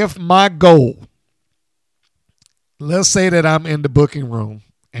 If my goal, let's say that I'm in the booking room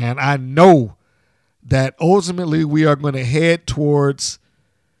and I know that ultimately we are going to head towards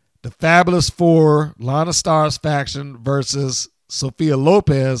the Fabulous Four, Lana Starr's faction versus Sophia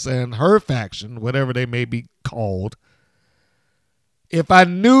Lopez and her faction, whatever they may be called. If I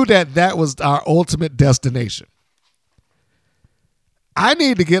knew that that was our ultimate destination, I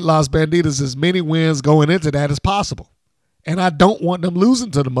need to get Las Banditas as many wins going into that as possible. And I don't want them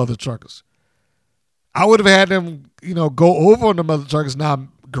losing to the Mother Truckers. I would have had them, go over on the Mother Truckers. Now,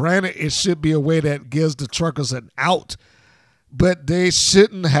 granted, it should be a way that gives the Truckers an out, but they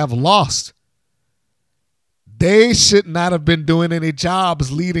shouldn't have lost. They should not have been doing any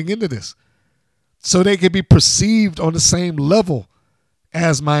jobs leading into this. So they could be perceived on the same level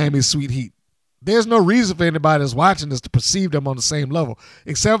as Miami Sweet Heat. There's no reason for anybody that's watching this to perceive them on the same level,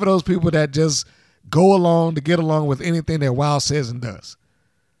 except for those people that just go along to get along with anything that Wild says and does.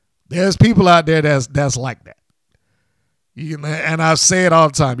 There's people out there that's like that. And I say it all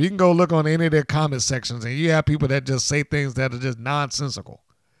the time. You can go look on any of their comment sections, and you have people that just say things that are just nonsensical.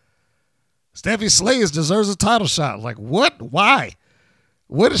 Steffi Slays deserves a title shot. Like, what? Why?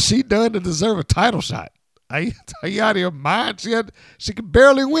 What has she done to deserve a title shot? Are you out of your mind? She can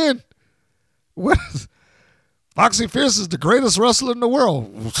barely win. What? Foxy Fierce is the greatest wrestler in the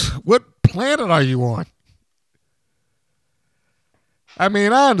world. What planet are you on? I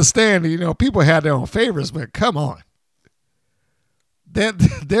mean, I understand, people have their own favorites, but come on.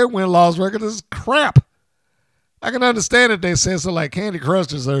 Their win-loss record is crap. I can understand if they say something like Candy Crush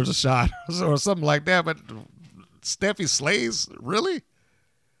deserves a shot or something like that, but Steffi Slays, really?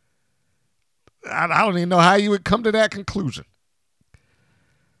 I don't even know how you would come to that conclusion.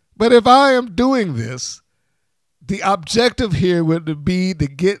 But if I am doing this, the objective here would be to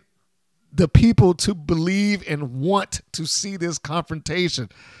get the people to believe and want to see this confrontation,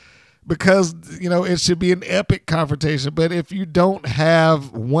 because, it should be an epic confrontation. But if you don't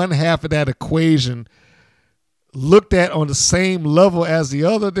have one half of that equation looked at on the same level as the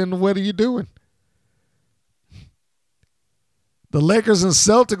other, then what are you doing? The Lakers and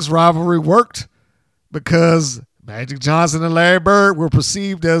Celtics rivalry worked because Magic Johnson and Larry Bird were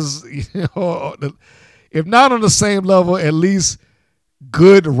perceived as, if not on the same level, at least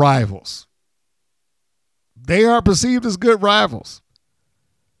good rivals. They are perceived as good rivals.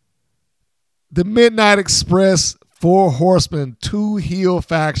 The Midnight Express, Four Horsemen, two heel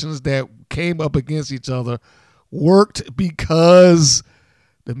factions that came up against each other, worked because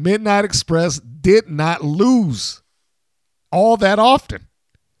the Midnight Express did not lose all that often.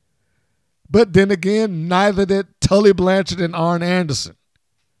 But then again, neither did Tully Blanchard and Arn Anderson.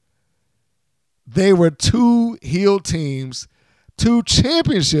 They were two heel teams, two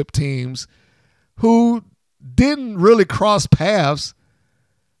championship teams who didn't really cross paths.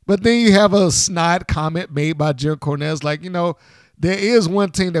 But then you have a snide comment made by Jim Cornette, like, there is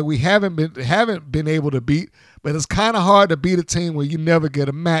one team that we haven't been able to beat, but it's kind of hard to beat a team where you never get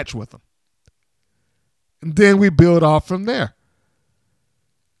a match with them. And then we build off from there.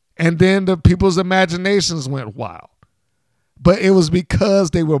 And then the people's imaginations went wild. But it was because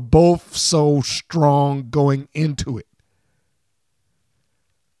they were both so strong going into it.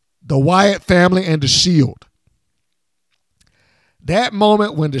 The Wyatt family and the Shield. That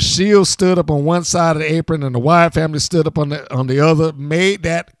moment when the Shield stood up on one side of the apron and the Wyatt family stood up on the other made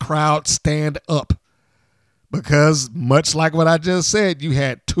that crowd stand up. Because much like what I just said, you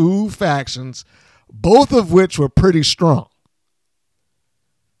had two factions, both of which were pretty strong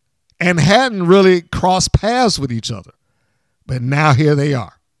and hadn't really crossed paths with each other. But now here they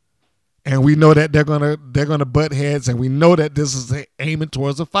are. And we know that they're gonna butt heads, and we know that this is aiming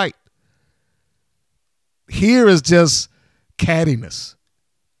towards a fight. Here is just cattiness.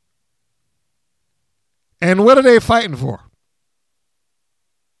 And what are they fighting for?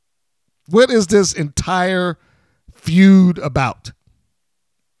 What is this entire feud about?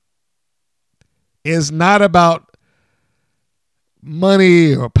 It's not about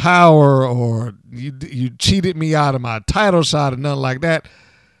money or power or you cheated me out of my title shot or nothing like that.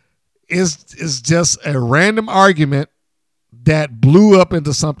 It's just a random argument that blew up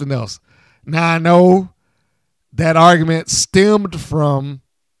into something else. Now I know that argument stemmed from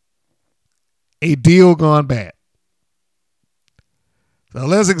a deal gone bad. So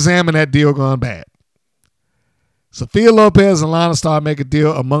let's examine that deal gone bad. Sophia Lopez and Lana Starr make a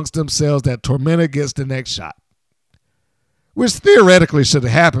deal amongst themselves that Tormenta gets the next shot, which theoretically should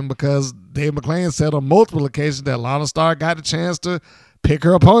have happened because Dave McClain said on multiple occasions that Lana Starr got a chance to pick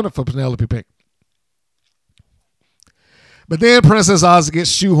her opponent for Penelope Pink. But then Princess Ozzy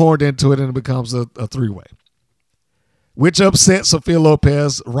gets shoehorned into it and it becomes a three-way, which upset Sophia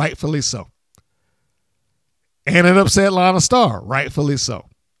Lopez, rightfully so. And it upset Lana Starr, rightfully so.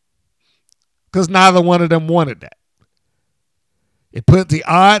 Because neither one of them wanted that. It put the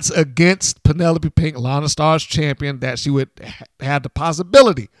odds against Penelope Pink, Lana Starr's champion, that she would have the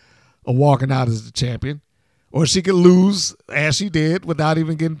possibility of walking out as the champion, or she could lose, as she did, without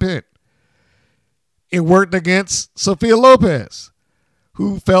even getting pinned. It worked against Sophia Lopez,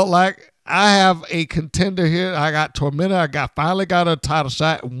 who felt like, I have a contender here. I got Tormenta. I finally got a title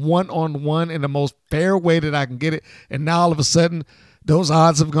shot one-on-one in the most fair way that I can get it. And now all of a sudden, those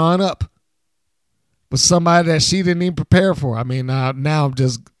odds have gone up with somebody that she didn't even prepare for. I mean, now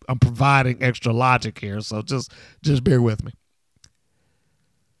I'm providing extra logic here, so just bear with me.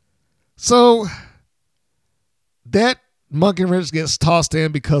 So that monkey wrench gets tossed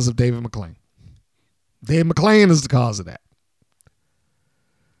in because of David McClain. Dave McClain is the cause of that.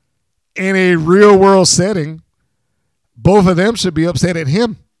 In a real world setting, both of them should be upset at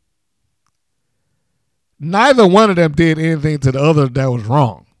him. Neither one of them did anything to the other that was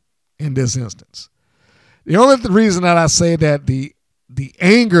wrong in this instance. The only reason that I say that the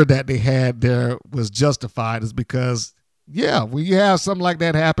anger that they had there was justified is because, yeah, when you have something like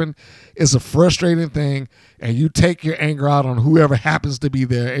that happen, it's a frustrating thing, and you take your anger out on whoever happens to be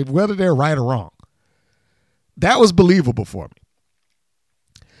there, whether they're right or wrong. That was believable for me.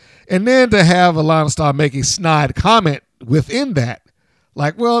 And then to have Lana Starr make a snide comment within that,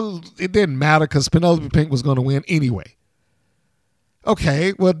 like, well, it didn't matter because Penelope Pink was going to win anyway.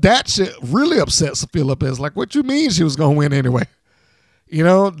 Okay, well, that should really upset Sophia Lopez. Like, what you mean she was going to win anyway? You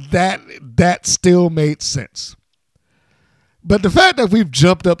know, that still made sense. But the fact that we've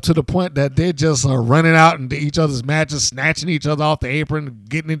jumped up to the point that they just are running out into each other's matches, snatching each other off the apron,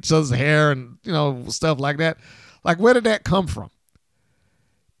 getting each other's hair and, you know, stuff like that. Like, where did that come from?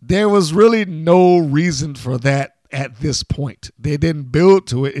 There was really no reason for that at this point. They didn't build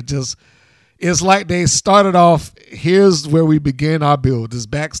to it. It's like they started off, here's where we begin our build, this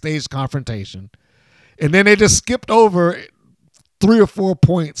backstage confrontation. And then they just skipped over 3 or 4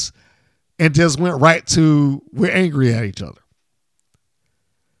 points and just went right to, we're angry at each other.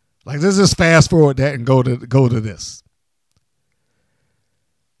 Like, let's just fast forward that and go to this.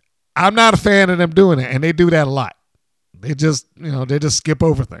 I'm not a fan of them doing it, and they do that a lot. They just skip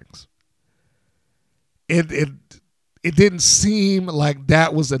over things. It didn't seem like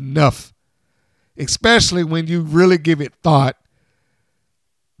that was enough, especially when you really give it thought.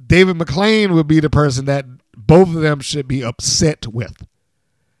 David McClain would be the person that both of them should be upset with.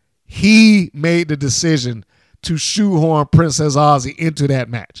 He made the decision to shoehorn Princess Ozzy into that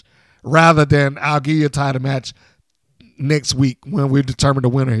match rather than I'll give you a title match next week when we determine the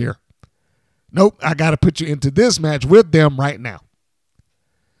winner here. Nope, I got to put you into this match with them right now.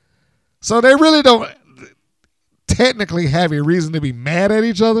 So they really don't technically have a reason to be mad at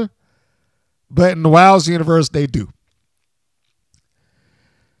each other, but in the Wilds universe, they do.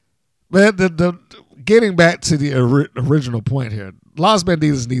 But the getting back to the original point here, Los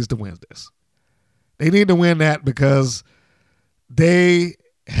Bandidos needs to win this. They need to win that because they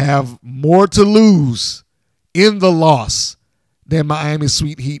have more to lose in the loss than Miami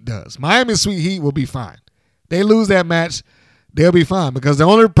Sweet Heat does. Miami Sweet Heat will be fine. They lose that match, they'll be fine because the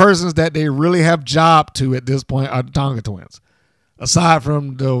only persons that they really have job to at this point are the Tonga Twins, aside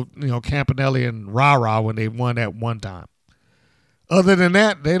from the Campanelli and Rah-Rah when they won at one time. Other than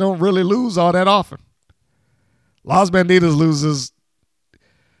that, they don't really lose all that often. Los Bandidos loses.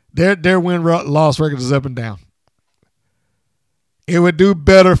 Their win-loss record is up and down. It would do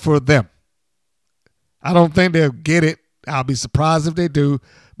better for them. I don't think they'll get it. I'll be surprised if they do,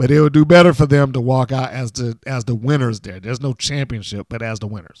 but it would do better for them to walk out as the winners there. There's no championship, but as the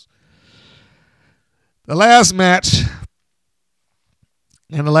winners. The last match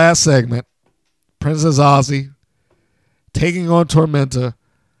in the last segment, Princess Ozzy taking on Tormenta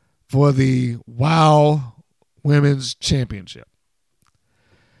for the WOW Women's Championship.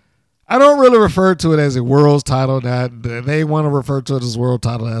 I don't really refer to it as a world's title. That they want to refer to it as world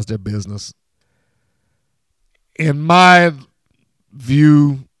title as their business. In my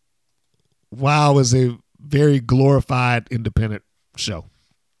view, WOW is a very glorified independent show.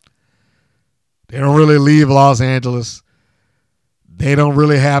 They don't really leave Los Angeles. They don't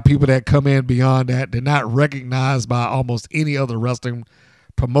really have people that come in beyond that. They're not recognized by almost any other wrestling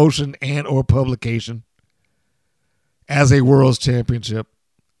promotion and or publication as a world's championship.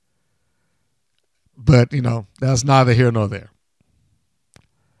 But, that's neither here nor there.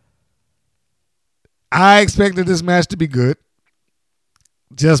 I expected this match to be good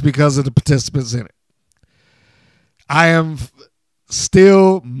just because of the participants in it. I am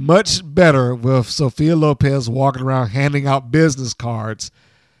still much better with Sophia Lopez walking around handing out business cards,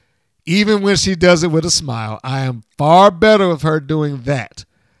 even when she does it with a smile. I am far better with her doing that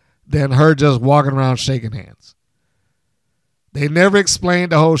than her just walking around shaking hands. They never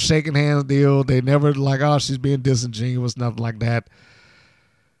explained the whole shaking hands deal. They never she's being disingenuous, nothing like that.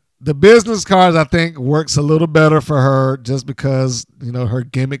 The business cards, I think, works a little better for her just because, her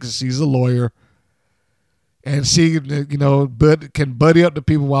gimmick is she's a lawyer. And she, can buddy up to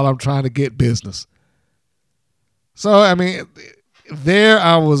people while I'm trying to get business. So, I mean, there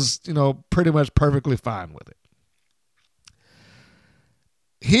I was, pretty much perfectly fine with it.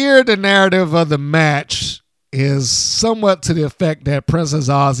 Here, the narrative of the match is somewhat to the effect that Princess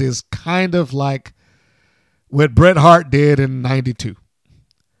Aussie is kind of like what Bret Hart did in '92.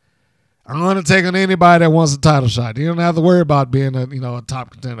 I'm going to take on anybody that wants a title shot. You don't have to worry about being a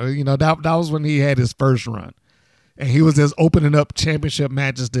top contender. That was when he had his first run. And he was just opening up championship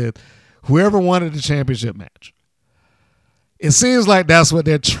matches to whoever wanted the championship match. It seems like that's what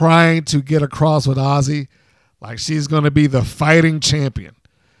they're trying to get across with Aussie. Like she's going to be the fighting champion.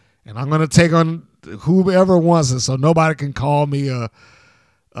 And I'm going to take on whoever wants it, so nobody can call me a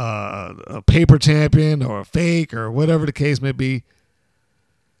paper champion or a fake or whatever the case may be.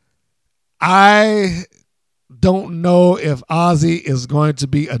 I don't know if Aussie is going to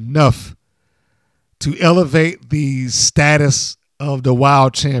be enough to elevate the status of the WOW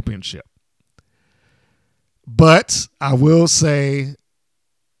Championship. But I will say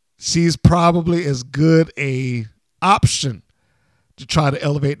she's probably as good a option to try to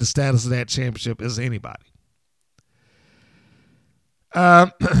elevate the status of that championship as anybody.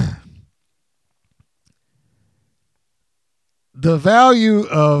 The value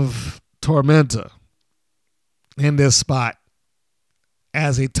of Tormenta in this spot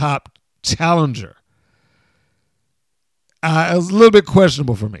as a top challenger is a little bit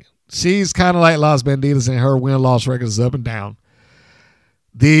questionable for me. She's kind of like Las Banditas, and her win-loss record is up and down.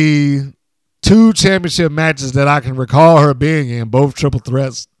 The 2 championship matches that I can recall her being in, both triple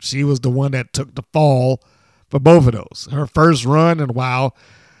threats, she was the one that took the fall for both of those. Her first run, and wow,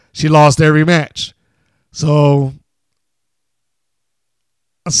 she lost every match. So,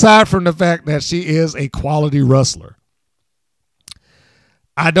 aside from the fact that she is a quality wrestler,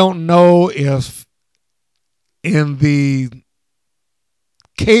 I don't know if in the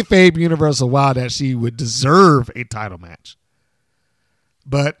kayfabe universe of WOW that she would deserve a title match.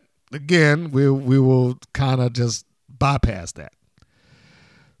 But again, we will kind of just bypass that.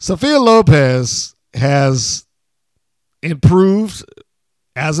 Sophia Lopez has improved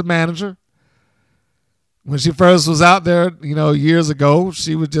as a manager. When she first was out there, years ago,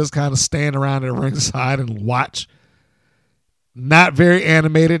 she would just kind of stand around at ringside and watch. Not very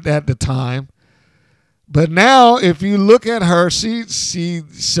animated at the time. But now, if you look at her, she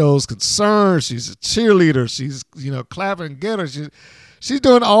shows concern. She's a cheerleader. She's, clapping and get her. She's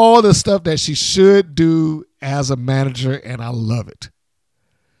doing all the stuff that she should do as a manager, and I love it.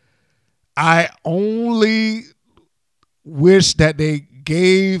 I only wish that they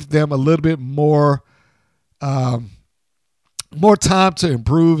gave them a little bit more time to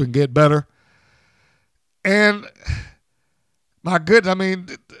improve and get better. And my goodness, I mean,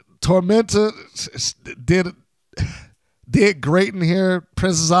 Tormenta did great in here.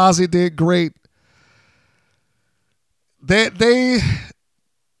 Princess Aussie did great. They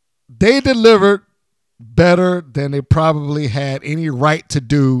delivered better than they probably had any right to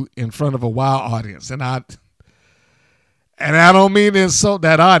do in front of a WOW audience. And I don't mean to insult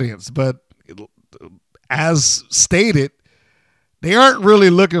that audience, but as stated, they aren't really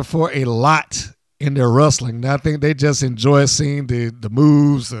looking for a lot in their wrestling. I think they just enjoy seeing the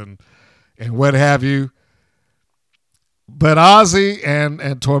moves and what have you. But Aussie and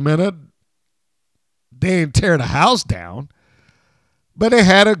Tormenta, they didn't tear the house down, but they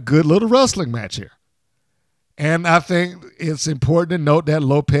had a good little wrestling match here. And I think it's important to note that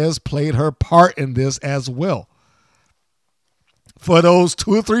Lopez played her part in this as well. For those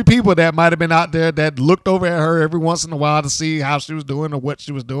 2 or 3 people that might have been out there that looked over at her every once in a while to see how she was doing or what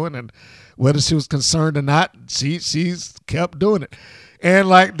she was doing and whether she was concerned or not, she's kept doing it. And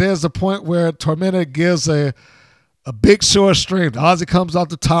like there's a point where Tormenta gives a big show of strength. Ozzy comes off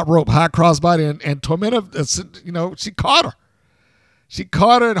the top rope, high crossbody, and Tormenta, she caught her. She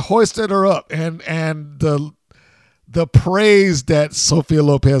caught her and hoisted her up. And the praise that Sophia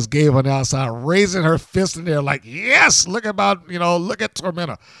Lopez gave on the outside, raising her fist in there like, yes, look at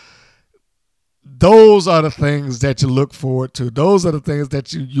Tormenta. Those are the things that you look forward to. Those are the things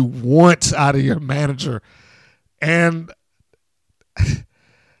that you want out of your manager. And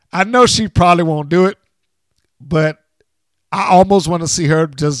I know she probably won't do it, but I almost want to see her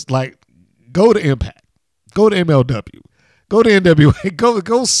just like go to Impact, go to MLW, go to NWA,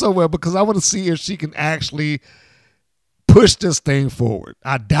 go somewhere, because I want to see if she can actually push this thing forward.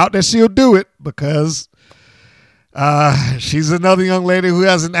 I doubt that she'll do it because she's another young lady who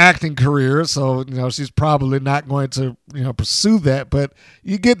has an acting career, so she's probably not going to pursue that. But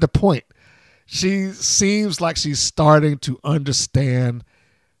you get the point. She seems like she's starting to understand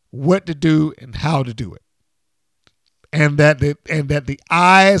what to do and how to do it, and that the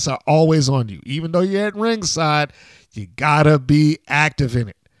eyes are always on you. Even though you're at ringside, you gotta be active in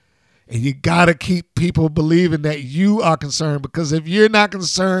it. And you got to keep people believing that you are concerned, because if you're not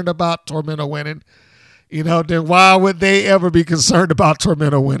concerned about Tormenta winning, then why would they ever be concerned about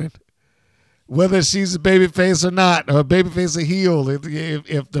Tormenta winning? Whether she's a babyface or not, or a babyface or heel,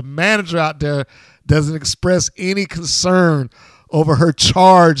 if the manager out there doesn't express any concern over her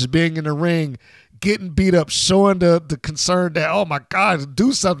charge being in the ring, getting beat up, showing the concern that, oh my God,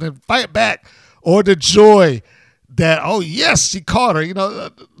 do something, fight back, or the joy that, oh yes, she caught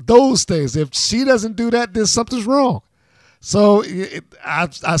her, those things. If she doesn't do that, then something's wrong. So I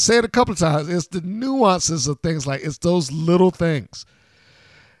say it a couple of times. It's the nuances of things, like it's those little things.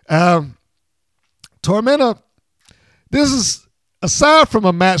 Tormenta, this is aside from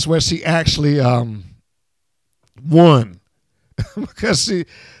a match where she actually won because she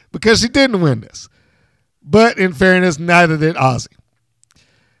didn't win this. But in fairness, neither did Ozzy.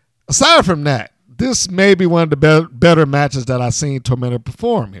 Aside from that, this may be one of the better matches that I've seen Tormenta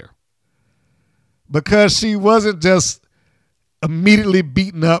perform here, because she wasn't just immediately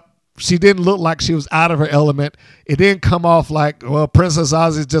beaten up. She didn't look like she was out of her element. It didn't come off like, well, Princess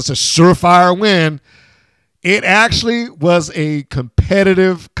Ozzy is just a surefire win. It actually was a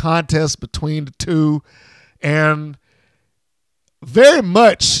competitive contest between the two, and very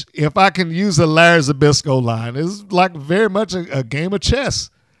much, if I can use the Larry Zbyszko line, it's like very much a game of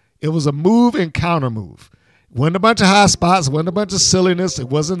chess. It was a move and counter move. It wasn't a bunch of high spots. It wasn't a bunch of silliness. It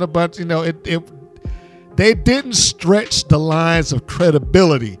wasn't a bunch, they didn't stretch the lines of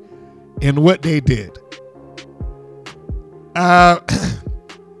credibility in what they did. Now,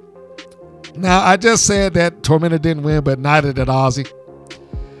 I just said that Tormenta didn't win, but neither did Ozzy.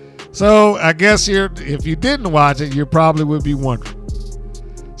 So I guess if you didn't watch it, you probably would be wondering.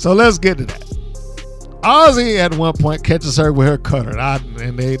 So let's get to that. Ozzy at one point catches her with her cutter,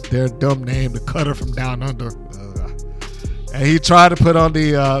 and their dumb name, the cutter from down under. And he tried to put on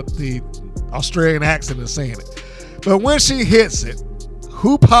the Australian accent and saying it. But when she hits it,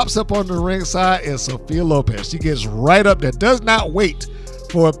 who pops up on the ringside is Sophia Lopez. She gets right up there, does not wait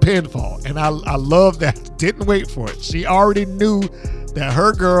for a pinfall. And I love that. Didn't wait for it. She already knew that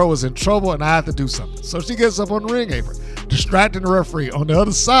her girl was in trouble and I had to do something. So she gets up on the ring apron, distracting the referee. On the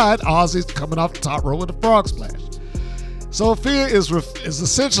other side, Ozzy's coming off the top rope with a frog splash. Sophia is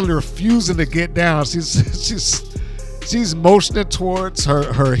essentially refusing to get down. She's motioning towards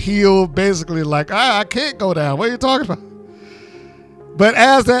her heel, basically like, I can't go down. What are you talking about? But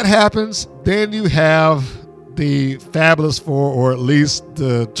as that happens, then you have the Fabulous Four, or at least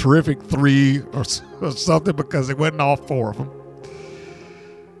the Terrific Three or something, because it wasn't all four of them.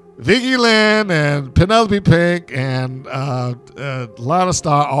 Vicky Lynn and Penelope Pink and Lana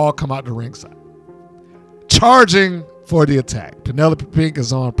Starr all come out the ringside, charging for the attack. Penelope Pink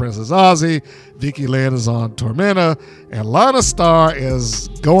is on Princess Ozzy, Vicky Lynn is on Tormenta, and Lana Starr is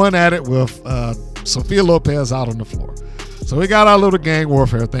going at it with Sophia Lopez out on the floor. So we got our little gang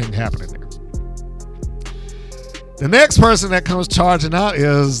warfare thing happening there. The next person that comes charging out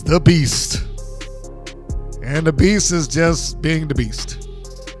is the Beast. And the Beast is just being the Beast.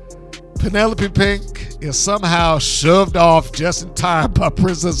 Penelope Pink is somehow shoved off just in time by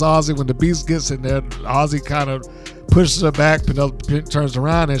Princess Ozzy. When the Beast gets in there, Ozzy kind of pushes her back. Penelope Pink turns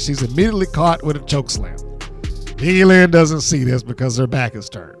around and she's immediately caught with a chokeslam. Vicky Lynn doesn't see this because her back is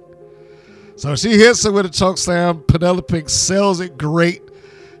turned. So she hits her with a choke slam. Penelope Pink sells it great.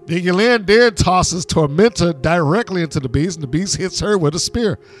 Vicky Lynn then tosses Tormenta directly into the Beast, and the Beast hits her with a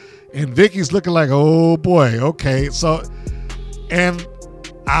spear. And Vicky's looking like, oh boy, okay. So, and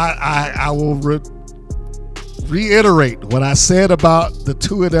I will reiterate what I said about the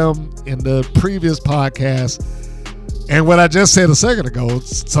two of them in the previous podcast, and what I just said a second ago.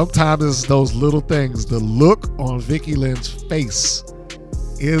 Sometimes it's those little things. The look on Vicky Lynn's face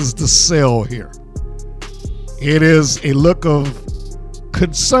is the sell here. It is a look of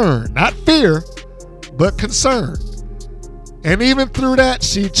concern, not fear, but concern. And even through that,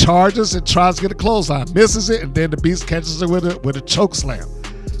 she charges and tries to get a clothesline, misses it, and then the Beast catches her with a choke slam,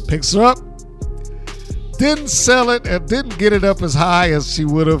 picks her up. Didn't sell it and didn't get it up as high as she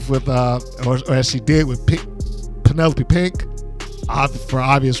would have with, or as she did with Penelope Pink, for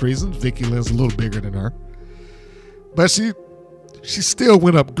obvious reasons. Vicky Lynn's a little bigger than her, but she still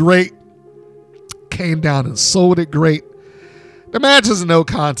went up great, came down and sold it great. The match is a no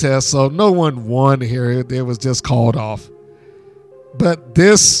contest, so no one won here. It was just called off. But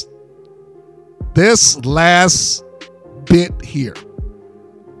this last bit here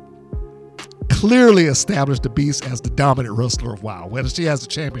clearly established the Beast as the dominant wrestler of WoW, whether she has the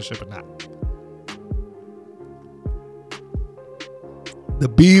championship or not. The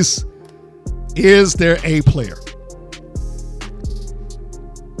Beast is their A player.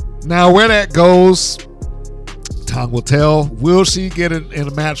 Now, where that goes, time will tell. Will she get in a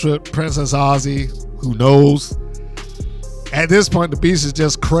match with Princess Aussie? Who knows? At this point, the Beast is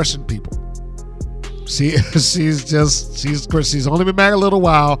just crushing people. She's only been back a little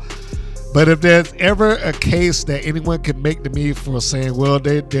while. But if there's ever a case that anyone can make to me for saying, well,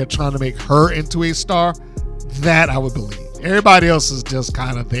 they're trying to make her into a star, that I would believe. Everybody else is just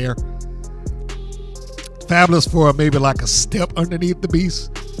kind of there. Fabulous Four maybe like a step underneath the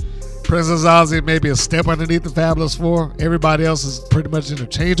Beast. Princess Aussie maybe a step underneath the Fabulous Four. Everybody else is pretty much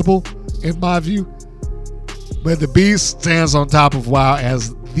interchangeable in my view. But the Beast stands on top of WoW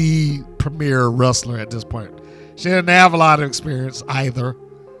as the premier wrestler at this point. She didn't have a lot of experience either.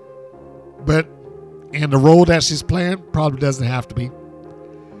 But in the role that she's playing, probably doesn't have to be.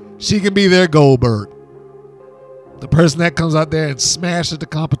 She can be their Goldberg. The person that comes out there and smashes the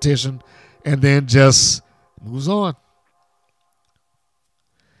competition and then just moves on.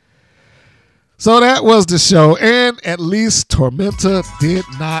 So that was the show. And at least Tormenta did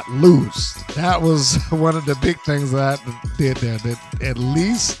not lose. That was one of the big things that I did there. That at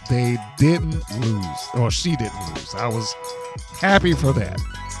least they didn't lose. Or she didn't lose. I was happy for that.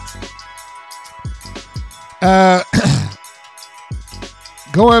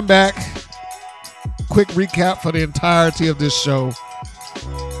 Going back, quick recap for the entirety of this show.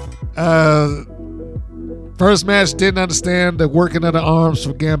 First match, didn't understand the working of the arms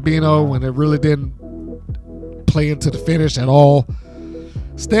for Gambino when it really didn't play into the finish at all.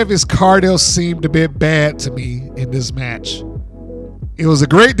 Steffi's cardio seemed a bit bad to me in this match. It was a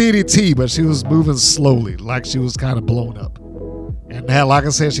great DDT, but she was moving slowly, like she was kind of blown up. And that, like I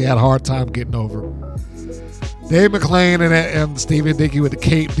said, she had a hard time getting over. Dave McClain and Stevie Dickey with the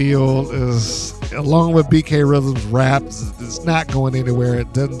cape deal is, along with BK Rhythm's rap, is not going anywhere.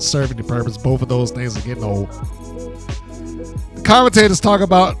 It doesn't serve any purpose. Both of those things are getting old. The commentators talk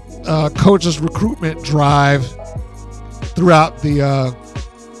about Coach's recruitment drive throughout the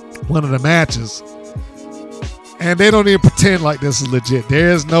one of the matches, and they don't even pretend like this is legit.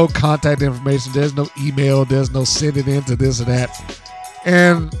 There's no contact information. There's no email. There's no send it in to this or that.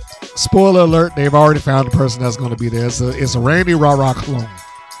 And spoiler alert, they've already found the person that's going to be there. It's a Randy Rah-Rah clone.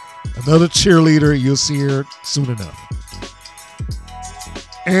 Another cheerleader. You'll see her soon enough.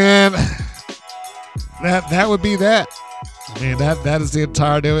 And that would be that. I mean, that is the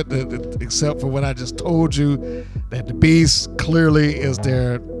entirety of it, except for what I just told you, that the Beast clearly is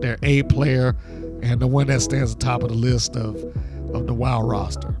their A player and the one that stands at the top of the list of the WoW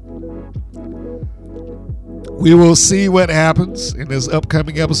roster. We will see what happens in this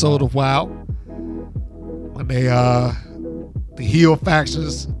upcoming episode of WoW when the heel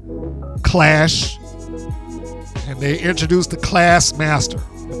factions clash and they introduce the Class Master,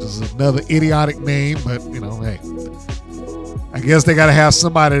 which is another idiotic name, but hey, I guess they got to have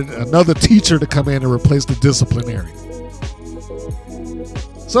another teacher to come in and replace the disciplinarian.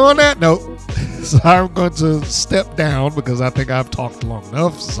 So on that note, so I'm going to step down because I think I've talked long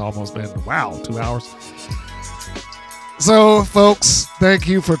enough. It's almost been 2 hours. So, folks, thank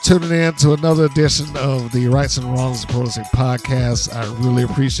you for tuning in to another edition of the Rights and Wrongs of Pro Wrestling Podcast. I really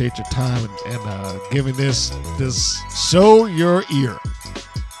appreciate your time and giving this show your ear.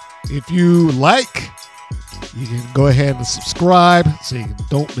 If you like You can go ahead and subscribe so you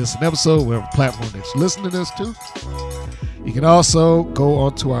don't miss an episode, whatever platform that you're listening to this to. You can also go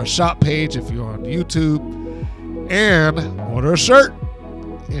onto our shop page if you're on YouTube and order a shirt.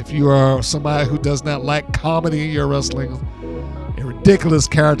 If you are somebody who does not like comedy in your wrestling, a ridiculous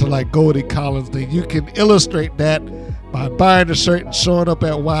character like Goldie Collins, then you can illustrate that by buying the shirt and showing up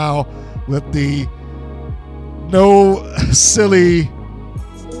at WOW with the no silly,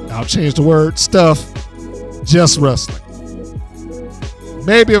 I'll change the word, stuff, just wrestling.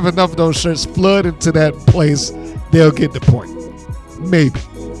 Maybe if enough of those shirts flood into that place, they'll get the point. Maybe.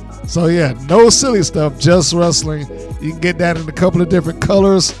 So yeah, no silly stuff, just wrestling. You can get that in a couple of different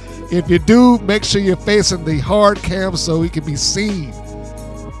colors. If you do, make sure you're facing the hard cam so we can be seen.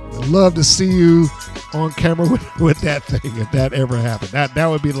 I'd love to see you on camera with that thing if that ever happened. That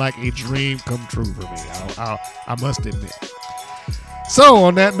would be like a dream come true for me. I must admit. So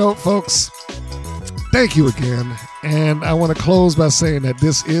on that note, folks, thank you again. And I want to close by saying that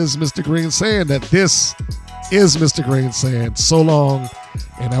this is Mr. Green saying that this is Mr. Green saying so long,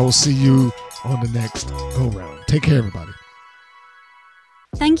 and I will see you on the next go-round. Take care, everybody.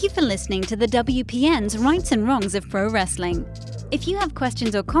 Thank you for listening to the WPN's Rights and Wrongs of Pro Wrestling. If you have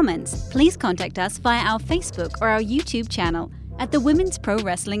questions or comments, please contact us via our Facebook or our YouTube channel at the Women's Pro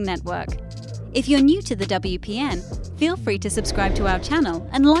Wrestling Network. If you're new to the WPN, feel free to subscribe to our channel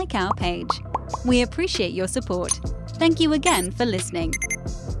and like our page. We appreciate your support. Thank you again for listening.